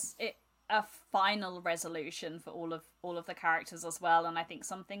 and there's a final resolution for all of the characters as well. And I think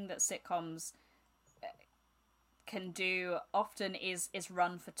something that sitcoms can do often is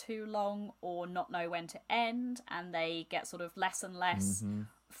run for too long or not know when to end, and they get sort of less and less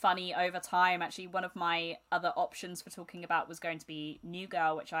funny over time. Actually, one of my other options for talking about was going to be New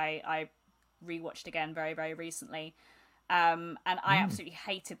Girl, which I rewatched again very, very recently. And I absolutely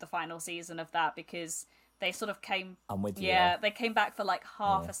hated the final season of that, because they sort of came... I'm with you. Yeah, they came back for like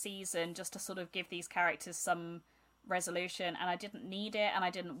half a season just to sort of give these characters some resolution, and I didn't need it and I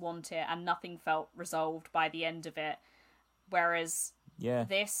didn't want it, and nothing felt resolved by the end of it. Whereas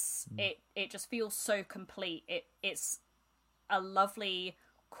this, it just feels so complete. It's a lovely,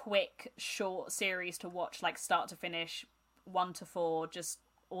 quick, short series to watch, like start to finish, 1 to 4, just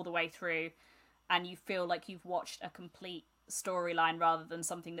all the way through, and you feel like you've watched a complete storyline rather than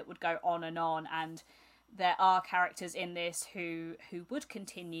something that would go on. And there are characters in this who would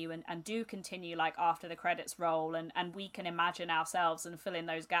continue and do continue, like after the credits roll, and we can imagine ourselves and fill in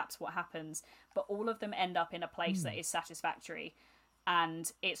those gaps what happens, but all of them end up in a place that is satisfactory.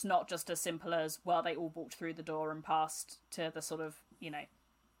 And it's not just as simple as, well, they all walked through the door and passed to the sort of, you know,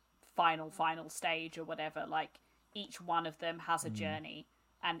 final stage or whatever. Like, each one of them has a journey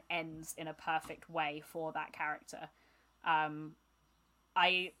and ends in a perfect way for that character.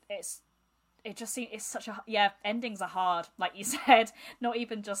 It's such a, endings are hard, like you said. Not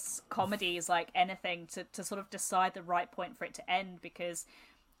even just comedies, like anything, to sort of decide the right point for it to end, because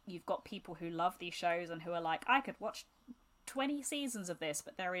you've got people who love these shows and who are like, I could watch 20 seasons of this,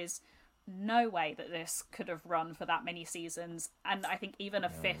 but there is no way that this could have run for that many seasons. And I think even a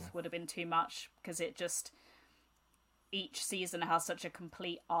fifth would have been too much, because each season has such a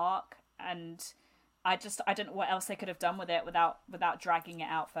complete arc, and I don't know what else they could have done with it without dragging it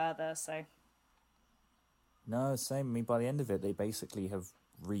out further. So no, same. I mean, by the end of it, they basically have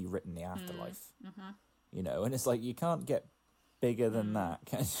rewritten the afterlife. You know, and it's like, you can't get bigger than that,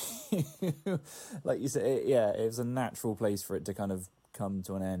 can you? Like you said, it was a natural place for it to kind of come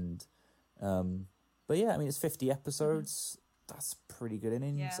to an end. But yeah, I mean, it's 50 episodes. That's pretty good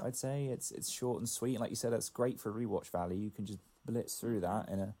innings, I'd say. It's short and sweet, and like you said, that's great for rewatch value. You can just blitz through that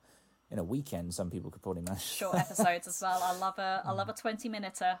in a weekend. Some people could probably manage short episodes as well. I love a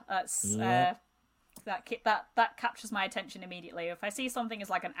 20-minuter. That captures my attention immediately. If I see something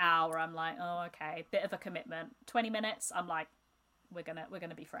is like an hour, I'm like, oh, okay, bit of a commitment. 20 minutes, I'm like, we're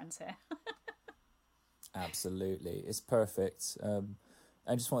gonna be friends here. Absolutely, it's perfect.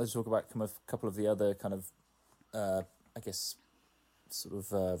 I just wanted to talk about a couple of the other kind of, I guess, sort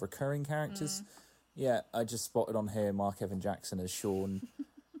of recurring characters. Yeah, I just spotted on here Mark Evan Jackson as Sean.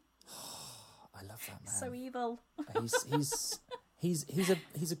 I love that man. So evil.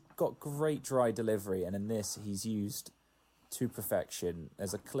 He's got great dry delivery, and in this he's used to perfection.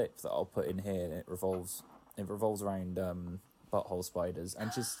 There's a clip that I'll put in here, and it revolves around butthole spiders, and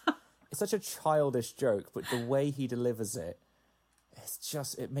just it's such a childish joke, but the way he delivers it,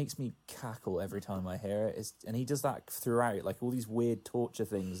 it makes me cackle every time I hear it. And he does that throughout, like all these weird torture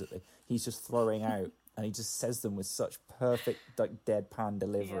things that he's just throwing out, and he just says them with such perfect, like, deadpan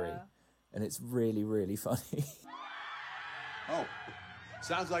delivery, and it's really, really funny. Oh,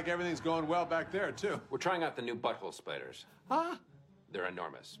 sounds like everything's going well back there, too. We're trying out the new butthole spiders. Huh? They're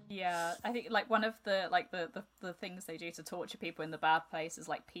enormous. Yeah, I think like one of the things they do to torture people in The Bad Place is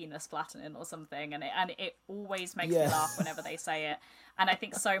like penis flattening or something, and it always makes me laugh whenever they say it. And I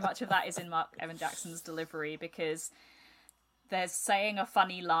think so much of that is in Mark Evan Jackson's delivery, because there's saying a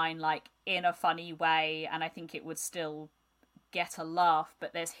funny line like in a funny way, and I think it would still get a laugh,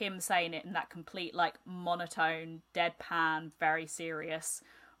 but there's him saying it in that complete like monotone, deadpan, very serious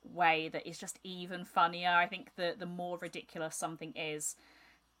way that is just even funnier. I think the more ridiculous something is,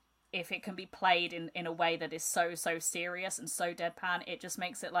 if it can be played in a way that is so serious and so deadpan, it just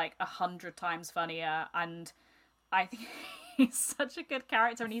makes it like 100 times funnier. And I think he's such a good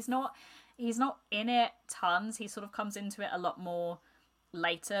character, and he's not in it tons. He sort of comes into it a lot more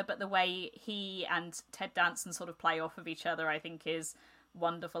later, but the way he and Ted Danson sort of play off of each other, I think, is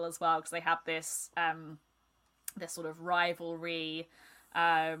wonderful as well, because they have this sort of rivalry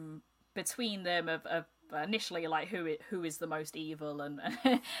between them of initially like who is the most evil,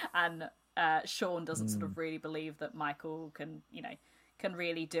 and Sean doesn't sort of really believe that Michael can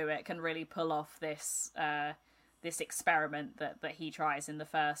really do it, can really pull off this experiment that he tries in the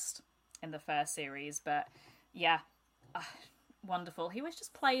first series. But yeah, wonderful. He always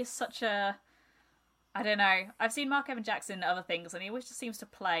just plays such a, I don't know, I've seen Mark Evan Jackson in other things, and he always just seems to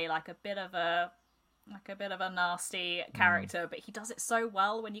play like a bit of a nasty character, but he does it so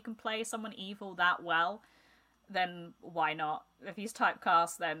well. When you can play someone evil that well, then why not? If he's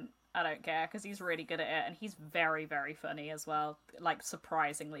typecast, then I don't care, because he's really good at it, and he's very, very funny as well, like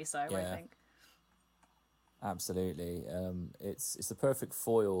surprisingly so. I think absolutely. It's the perfect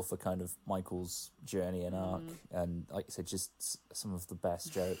foil for kind of Michael's journey and arc, and like you said, just some of the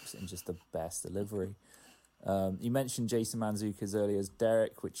best jokes and just the best delivery. You mentioned Jason Mantzoukas earlier as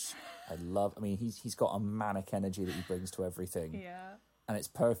Derek, which I love. I mean, he's got a manic energy that he brings to everything, and it's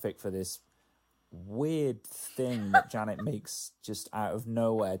perfect for this weird thing that Janet makes just out of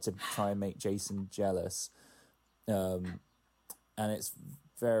nowhere to try and make Jason jealous, and it's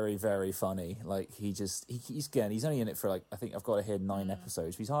very, very funny. Like he's only in it for like, I think I've got to hear 9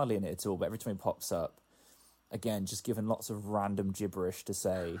 episodes. He's hardly in it at all, but every time he pops up, again, just given lots of random gibberish to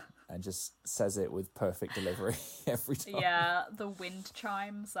say, and just says it with perfect delivery every time. Yeah, the wind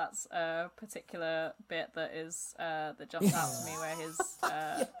chimes, that's a particular bit that is that jumps out to me, where his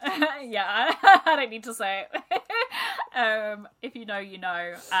I don't need to say it. If you know, you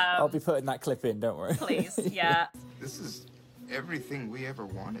know. I'll be putting that clip in, don't worry. Please, yeah. This is everything we ever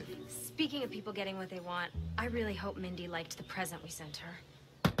wanted. Speaking of people getting what they want, I really hope Mindy liked the present we sent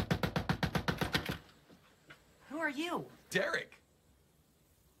her. Who are you? Derek.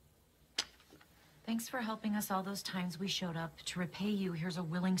 Thanks for helping us all those times we showed up. To repay you, here's a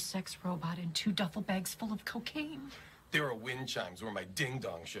willing sex robot and 2 duffel bags full of cocaine. There are wind chimes where my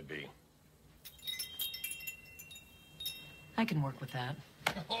ding-dong should be. I can work with that.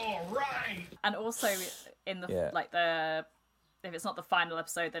 All right. And also in the like the if it's not the final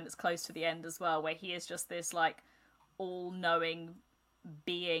episode, then it's close to the end as well, where he is just this like all-knowing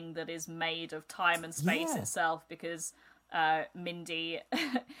being that is made of time and space itself, because Mindy,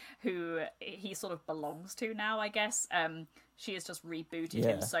 who he sort of belongs to now, I guess, she has just rebooted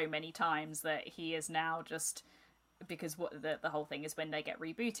him so many times that he is now just, because what the whole thing is, when they get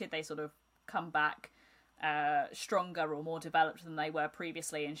rebooted, they sort of come back stronger or more developed than they were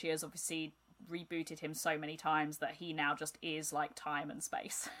previously, and she has obviously rebooted him so many times that he now just is like time and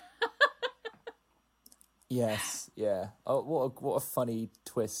space. Yes, yeah. Oh, what a funny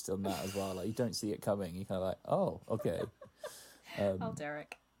twist on that as well. Like, you don't see it coming. You're kind of like, oh, okay. Oh,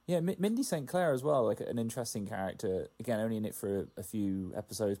 Derek. Yeah, Mindy St. Clair as well, like an interesting character. Again, only in it for a few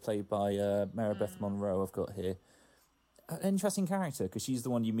episodes, played by Maribeth Monroe, I've got here. An interesting character, because she's the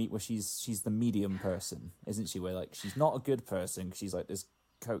one you meet where she's the medium person, isn't she? Where, like, she's not a good person, because she's like this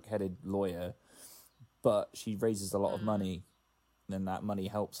coke-headed lawyer, but she raises a lot of money, and then that money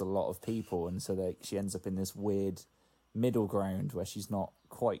helps a lot of people, and so she ends up in this weird middle ground where she's not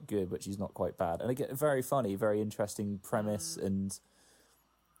quite good, but she's not quite bad. And again, very funny, very interesting premise, and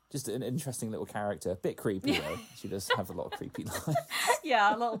just an interesting little character. A bit creepy, though. She does have a lot of creepy lines.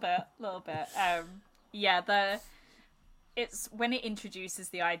 Yeah, a little bit. Yeah, it's when it introduces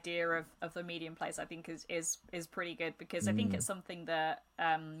the idea of the medium place, I think is pretty good, because I think it's something that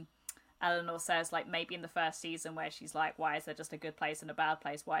Eleanor says, like, maybe in the first season, where she's like, why is there just a good place and a bad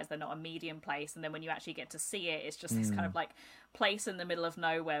place? Why is there not a medium place? And then when you actually get to see it, it's just this kind of like place in the middle of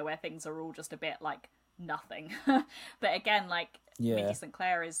nowhere where things are all just a bit like nothing. But again, like, Mindy St.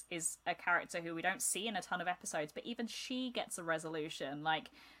 Clair is a character who we don't see in a ton of episodes, but even she gets a resolution.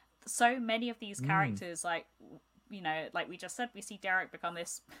 Like, so many of these characters, like, you know, like we just said, we see Derek become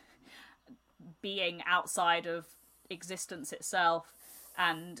this being outside of existence itself,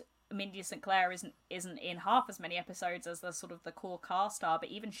 and Mindy St. Clair isn't in half as many episodes as the sort of the core cast are, but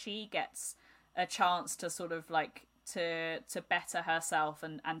even she gets a chance to sort of like to better herself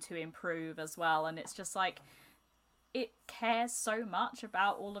and to improve as well. And it's just like, it cares so much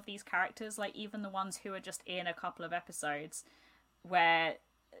about all of these characters, like even the ones who are just in a couple of episodes, where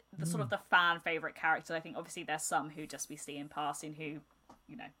the sort of the fan favorite characters, I think obviously there's some who just we see in passing who,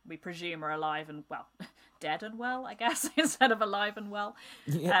 you know, we presume are alive and, well, dead and well, I guess, instead of alive and well.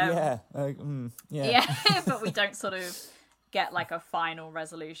 Yeah. But we don't sort of get like a final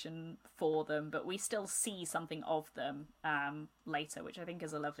resolution for them, but we still see something of them later, which I think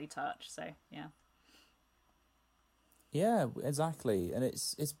is a lovely touch. So yeah, exactly. And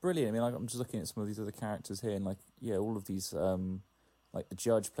it's brilliant. I mean, like, I'm just looking at some of these other characters here, and like, yeah, all of these like the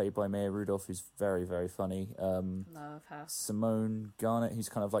judge played by Maya Rudolph, who's very, very funny. Love her. Simone Garnett, who's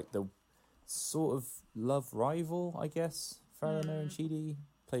kind of like the sort of love rival, I guess, for Eleanor and Chidi,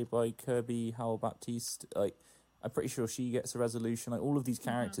 played by Kirby Howell-Baptiste. Like, I'm pretty sure she gets a resolution. Like, all of these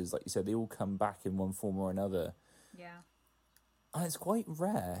characters, like you said, they all come back in one form or another. Yeah. And it's quite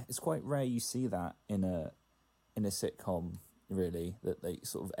rare. It's quite rare you see that in a sitcom, really, that they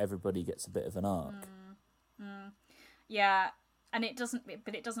sort of everybody gets a bit of an arc. Yeah. And it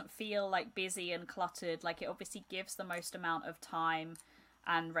doesn't feel like busy and cluttered. Like, it obviously gives the most amount of time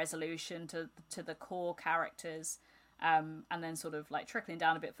and resolution to the core characters, and then sort of like trickling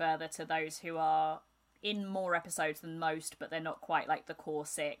down a bit further to those who are in more episodes than most, but they're not quite like the core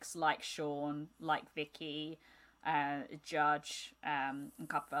 6, like Sean, like Vicky, Judge, and a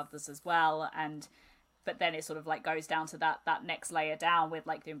couple of others as well. But then it sort of like goes down to that next layer down with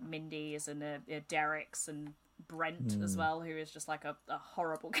like the Mindys and the Dereks and Brent as well, who is just like a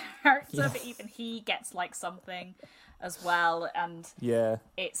horrible character, but even he gets like something as well. And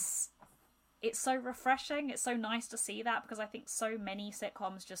it's so refreshing. It's so nice to see that, because I think so many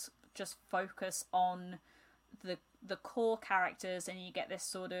sitcoms just focus on the core characters, and you get this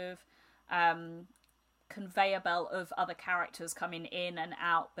sort of conveyor belt of other characters coming in and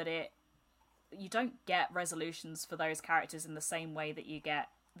out, but you don't get resolutions for those characters in the same way that you get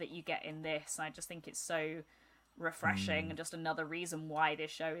in this. And I just think it's so refreshing, and just another reason why this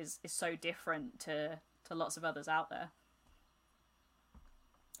show is so different to lots of others out there.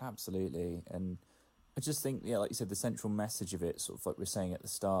 Absolutely. And I just think, like you said, the central message of it, sort of like we're saying at the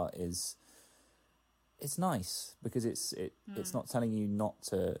start, is it's nice, because it's not telling you not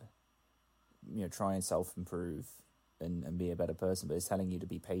to try and self-improve and be a better person, but it's telling you to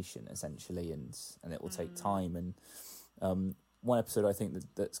be patient essentially, and it will take time. And one episode I think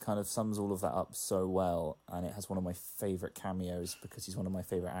that's kind of sums all of that up so well, and it has one of my favourite cameos because he's one of my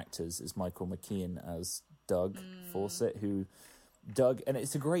favourite actors, is Michael McKean as Doug Fawcett, and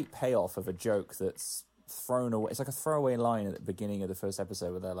it's a great payoff of a joke that's thrown away. It's like a throwaway line at the beginning of the first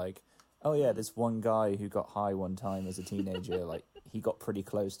episode where they're like, oh yeah, this one guy who got high one time as a teenager, like he got pretty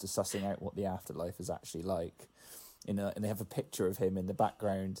close to sussing out what the afterlife is actually like. And they have a picture of him in the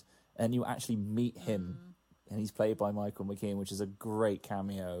background, and you actually meet him, and he's played by Michael McKean, which is a great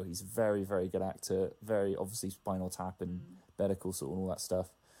cameo. He's a very, very good actor, very obviously Spinal Tap and Better Call Saul and all that stuff.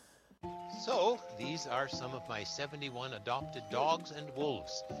 So, these are some of my 71 adopted dogs and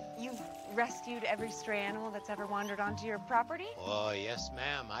wolves. You've rescued every stray animal that's ever wandered onto your property? Oh, yes,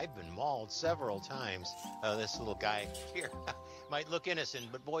 ma'am. I've been mauled several times. This little guy here might look innocent,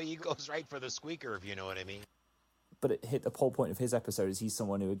 but boy, he goes right for the squeaker, if you know what I mean. But it hit the whole point of his episode is he's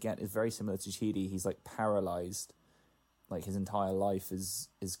someone who, again, is very similar to Chidi. He's like paralyzed. Like his entire life is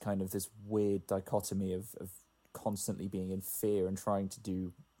kind of this weird dichotomy of constantly being in fear and trying to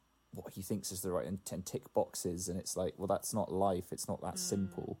do what he thinks is the right and tick boxes, and it's like, well, that's not life. It's not that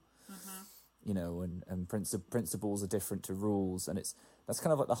simple, and principles are different to rules, and that's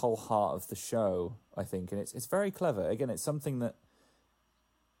kind of like the whole heart of the show, I think, and it's very clever. Again, it's something that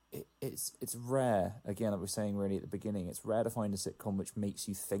it's rare. Again, like we were saying really at the beginning, it's rare to find a sitcom which makes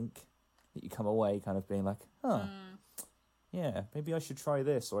you think, that you come away kind of being like, yeah, maybe I should try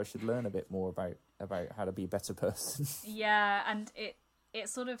this, or I should learn a bit more about how to be a better person. Yeah, and it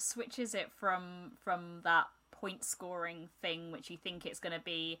sort of switches it from that point scoring thing, which you think it's going to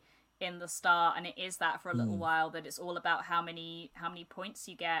be in the start, and it is that for a little while, that it's all about how many points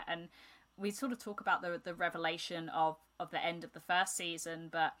you get. And we sort of talk about the revelation of the end of the first season,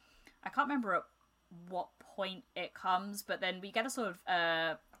 but I can't remember at what point it comes, but then we get a sort of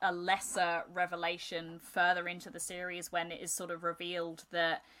a lesser revelation further into the series when it is sort of revealed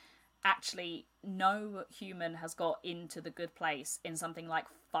that actually no human has got into the good place in something like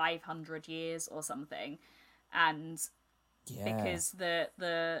 500 years or something, and because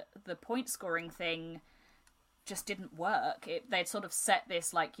the point scoring thing just didn't work. They'd sort of set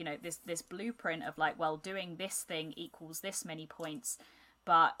this like, this blueprint of like, well, doing this thing equals this many points,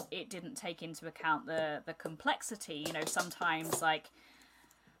 but it didn't take into account the complexity. Sometimes, like,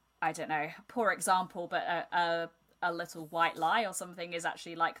 I don't know, poor example, but a little white lie or something is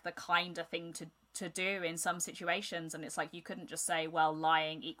actually like the kinder thing to do in some situations, and it's like you couldn't just say, well,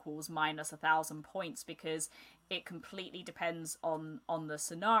 lying equals minus 1,000 points, because it completely depends on the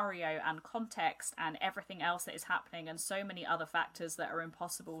scenario and context and everything else that is happening, and so many other factors that are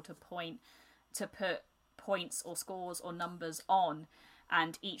impossible to put points or scores or numbers on,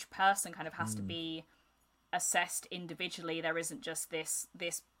 and each person kind of has to be assessed individually. There isn't just this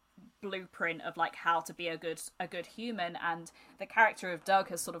blueprint of like how to be a good human, and the character of Doug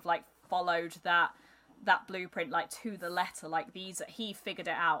has sort of like followed that blueprint like to the letter. Like he figured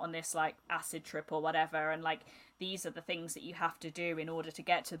it out on this like acid trip or whatever, and like these are the things that you have to do in order to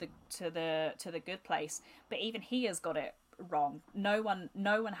get to the good place. But even he has got it wrong. No one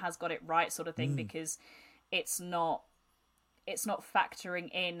has got it right, sort of thing, because it's not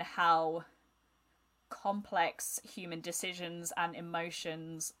factoring in how complex human decisions and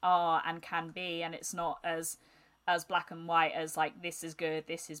emotions are and can be, and it's not as black and white as like this is good,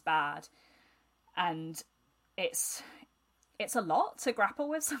 this is bad, and it's a lot to grapple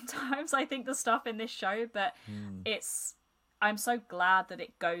with sometimes, I think, the stuff in this show, but I'm so glad that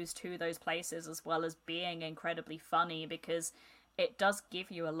it goes to those places as well as being incredibly funny, because it does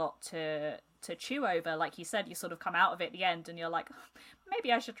give you a lot to chew over. Like you said, you sort of come out of it at the end and you're like,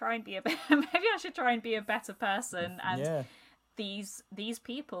 maybe I should try and be a better person. And these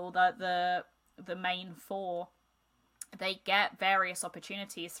people, the main four, they get various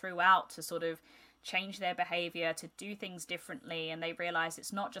opportunities throughout to sort of change their behavior, to do things differently, and they realize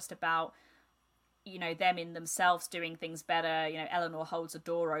it's not just about them in themselves doing things better. Eleanor holds a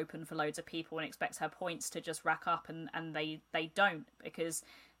door open for loads of people and expects her points to just rack up, and they don't, because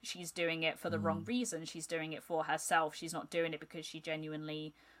she's doing it for the wrong reason. She's doing it for herself. She's not doing it because she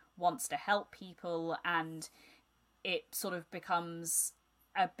genuinely wants to help people, and it sort of becomes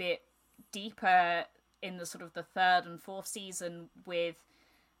a bit deeper in the sort of the third and fourth season with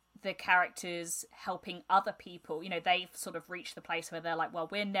the characters helping other people. They've sort of reached the place where they're like, well,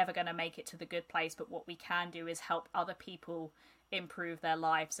 we're never going to make it to the good place, but what we can do is help other people improve their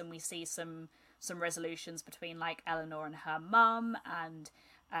lives. And we see some resolutions between like Eleanor and her mum, and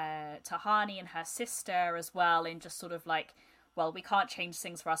Tahani and her sister as well, in just sort of like well, we can't change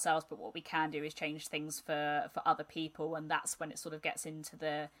things for ourselves, but what we can do is change things for other people. And that's when it sort of gets into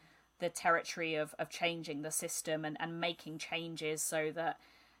the territory of changing the system and making changes so that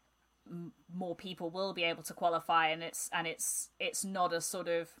more people will be able to qualify. And it's not as sort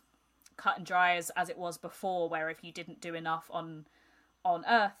of cut and dry as it was before, where if you didn't do enough on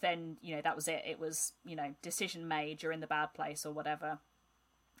Earth, then, you know, that was it. It was, you know, decision made, you're in the bad place or whatever.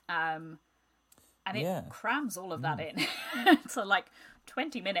 And it crams all of that in. So like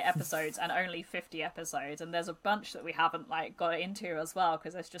 20-minute episodes and only 50 episodes. And there's a bunch that we haven't like got into as well,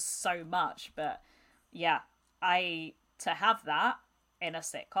 because there's just so much. But yeah, to have that in a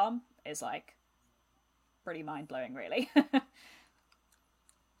sitcom is like pretty mind-blowing, really.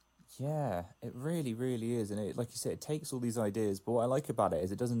 Yeah, it really, really is. And it, like you said, it takes all these ideas, but what I like about it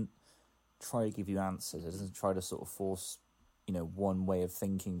is it doesn't try to give you answers. It doesn't try to sort of force, you know, one way of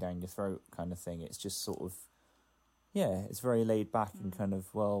thinking down your throat kind of thing. It's just sort of, yeah, it's very laid back and kind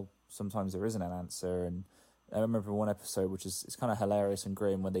of, well, sometimes there isn't an answer. And I remember one episode, which is, it's kind of hilarious and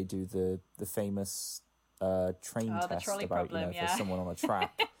grim, when they do the famous train test about, problem, you know, for someone on a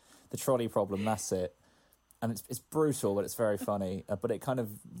track. The trolley problem, that's it. And it's brutal, but it's very funny. But it kind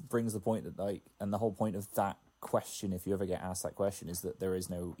of brings the point that, like, and the whole point of that question, if you ever get asked that question, is that there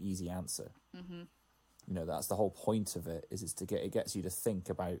is no easy answer. Mm-hmm. You know, that's the whole point of it, is it gets you to think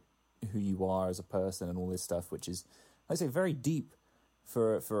about who you are as a person and all this stuff, which is, like I say, very deep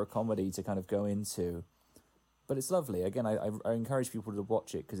for a comedy to kind of go into. But it's lovely. Again, I encourage people to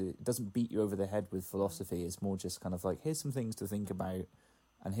watch it because it doesn't beat you over the head with philosophy. It's more just kind of like, here's some things to think about.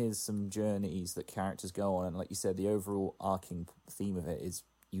 And here's some journeys that characters go on. And like you said, the overall arcing theme of it is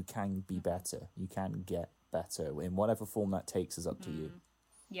you can be better. You can get better. In whatever form that takes is up to you.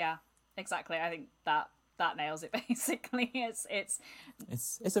 Yeah, exactly. I think that nails it, basically. It's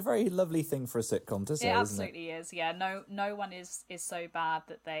a very lovely thing for a sitcom to say, it isn't it? absolutely is. Yeah, no one is so bad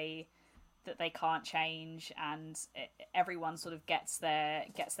that they can't change, and everyone sort of gets their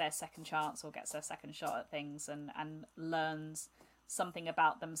second chance or gets their second shot at things and learns something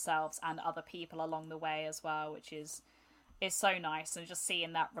about themselves and other people along the way as well, which is so nice. And just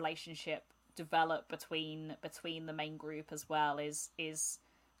seeing that relationship develop between the main group as well is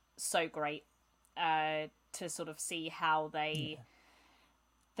so great, to sort of see how they're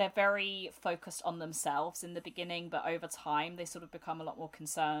very focused on themselves in the beginning, but over time they sort of become a lot more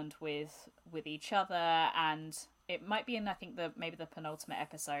concerned with each other. And it might be in, I think, maybe the penultimate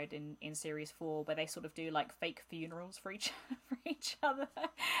episode in series 4, where they sort of do like fake funerals for each other,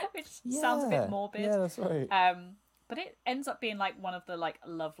 which sounds a bit morbid. Yeah, that's right. But it ends up being like one of the like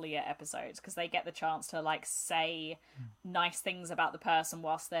lovelier episodes, because they get the chance to like say nice things about the person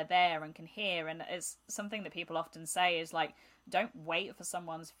whilst they're there and can hear. And it's something that people often say is like, don't wait for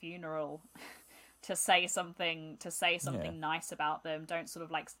someone's funeral to say something nice about them. Don't sort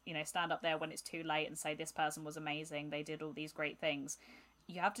of like, you know, stand up there when it's too late and say this person was amazing, they did all these great things.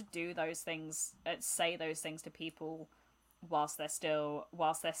 You have to do those things, say those things to people whilst they're still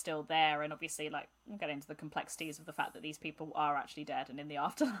there. And obviously, like, we'll get into the complexities of the fact that these people are actually dead and in the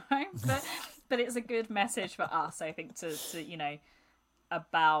afterlife, but it's a good message for us, I think, to you know,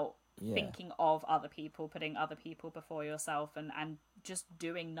 about thinking of other people, putting other people before yourself, and just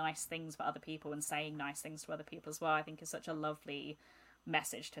doing nice things for other people and saying nice things to other people as well, I think is such a lovely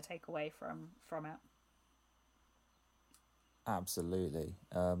message to take away from it. Absolutely.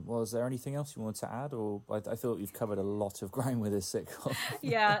 Well, is there anything else you wanted to add? Or I thought you've covered a lot of ground with this sitcom.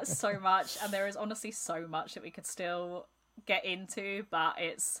 Yeah, so much. And there is honestly so much that we could still get into, but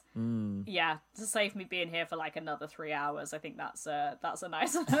it's to save me being here for like another 3 hours, I think that's a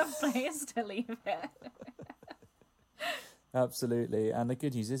nice enough place to leave it. Absolutely. And the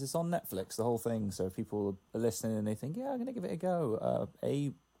good news is it's on Netflix, the whole thing, so if people are listening and they think, yeah, I'm gonna give it a go,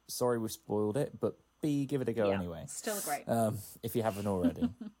 A, sorry we've spoiled it, but B, give it a go anyway. Still great. If you haven't already.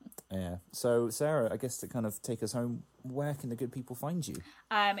 Yeah. So, Sarah, I guess to kind of take us home, where can the good people find you?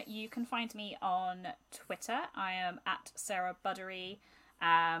 You can find me on Twitter. I am at Sarah Buddery,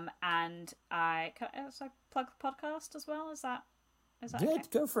 and I plug the podcast as well. Is that yeah, okay?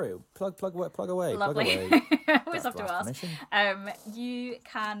 Go for it. Plug away. Lovely. Plug away. Always have to ask. You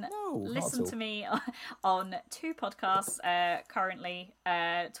can listen to me on 2 podcasts currently,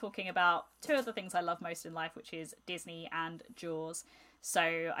 talking about 2 of the things I love most in life, which is Disney and Jaws.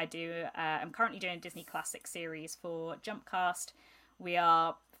 So I'm currently doing a Disney Classic series for Jumpcast. We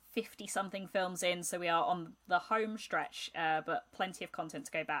are 50-something films in, so we are on the home stretch, but plenty of content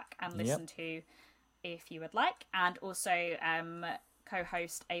to go back and listen to if you would like. And also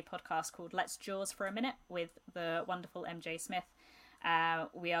co-host a podcast called Let's Jaws for a Minute with the wonderful MJ Smith.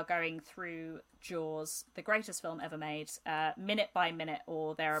 We are going through Jaws, the greatest film ever made, minute by minute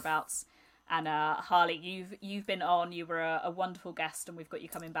or thereabouts. And Harley, you've been on. You were a wonderful guest, and we've got you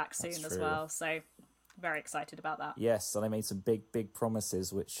coming back soon as well. So very excited about that. Yes, and I made some big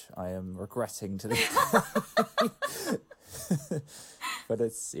promises, which I am regretting to this. But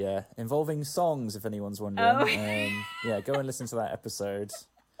it's involving songs. If anyone's wondering, go and listen to that episode.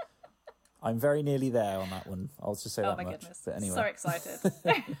 I'm very nearly there on that one. I'll just say that much. Goodness. But anyway, so excited.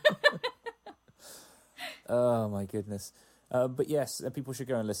 Oh my goodness. But yes, people should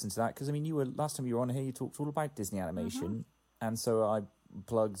go and listen to that, because I mean, last time you were on here, you talked all about Disney animation, and so I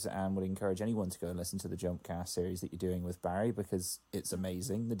plugged and would encourage anyone to go and listen to the Jumpcast series that you're doing with Barry, because it's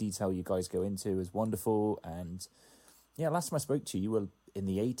amazing. The detail you guys go into is wonderful, and last time I spoke to you, you were in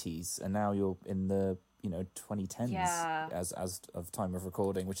the 80s, and now you're in the 2010s as of time of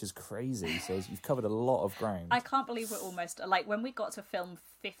recording, which is crazy. So you've covered a lot of ground. I can't believe we're almost like when we got to film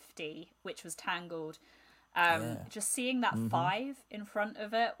 50, which was Tangled. Just seeing that 5 in front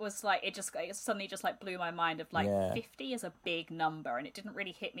of it was like it suddenly just like blew my mind of like 50 is a big number, and it didn't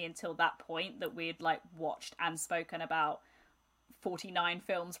really hit me until that point that we'd like watched and spoken about 49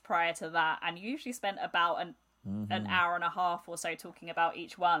 films prior to that, and usually spent about an hour and a half or so talking about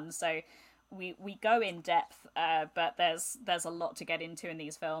each one. So we go in depth, but there's a lot to get into in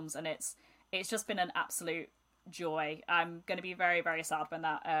these films, and it's just been an absolute joy. I'm going to be very, very sad when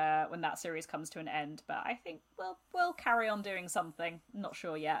that series comes to an end, but I think we'll carry on doing something. Not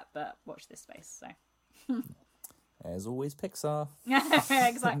sure yet, but watch this space. So as always, Pixar.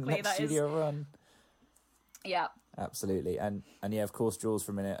 Exactly. Next studio run. Yeah, absolutely. And of course, Jaws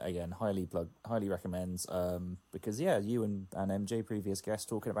for a minute again. Highly recommends. Because you and MJ, previous guest,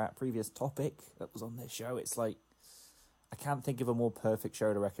 talking about previous topic that was on this show. It's like, I can't think of a more perfect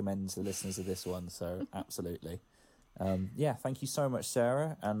show to recommend to the listeners of this one, so absolutely. Thank you so much,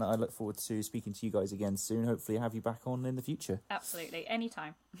 Sarah, and I look forward to speaking to you guys again soon. Hopefully have you back on in the future. Absolutely,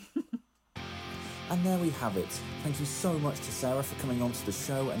 anytime. And there we have it. Thank you so much to Sarah for coming on to the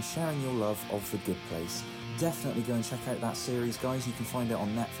show and sharing your love of The Good Place. Definitely go and check out that series, guys. You can find it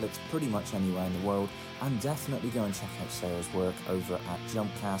on Netflix pretty much anywhere in the world, and definitely go and check out Sarah's work over at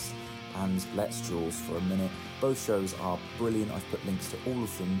Jumpcast and Let's Jaws for a Minute. Both shows are brilliant. I've put links to all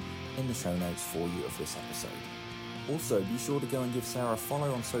of them in the show notes for you of this episode. Also, be sure to go and give Sarah a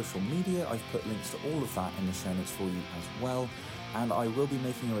follow on social media. I've put links to all of that in the show notes for you as well. And I will be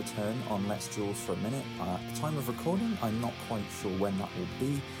making a return on Let's Jaws for a Minute. At the time of recording, I'm not quite sure when that will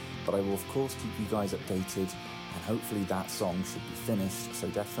be, but I will of course keep you guys updated, and hopefully that song should be finished. So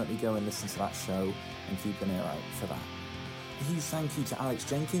definitely go and listen to that show and keep an ear out for that. A huge thank you to Alex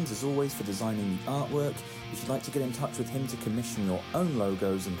Jenkins, as always, for designing the artwork. If you'd like to get in touch with him to commission your own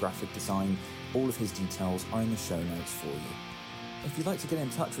logos and graphic design, all of his details are in the show notes for you. If you'd like to get in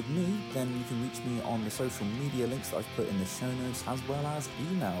touch with me, then you can reach me on the social media links that I've put in the show notes, as well as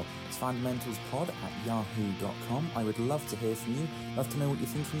email. It's fundamentalspod@yahoo.com. I would love to hear from you. Love to know what you're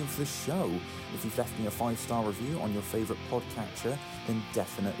thinking of the show. If you've left me a 5-star review on your favourite podcatcher, then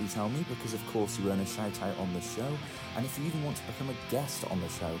definitely tell me, because of course you earn a shout out on the show. And if you even want to become a guest on the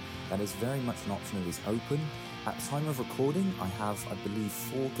show, that is very much an option that is open. At the time of recording, I have, I believe,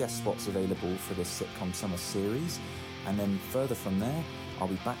 4 guest spots available for this sitcom summer series. And then further from there, I'll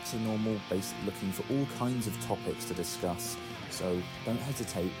be back to normal, basically looking for all kinds of topics to discuss. So don't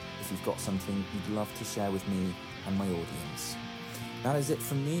hesitate if you've got something you'd love to share with me and my audience. That is it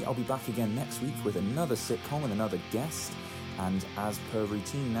from me. I'll be back again next week with another sitcom and another guest. And as per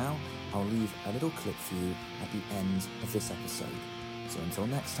routine now, I'll leave a little clip for you at the end of this episode. So until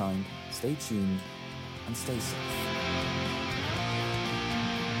next time, stay tuned and stay safe.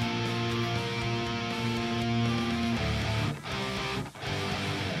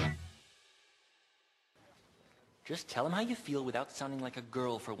 Just tell him how you feel without sounding like a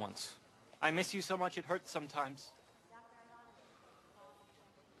girl for once. I miss you so much it hurts sometimes.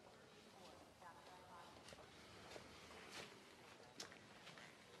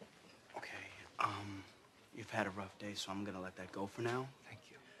 Okay, you've had a rough day, so I'm gonna let that go for now. Thank you.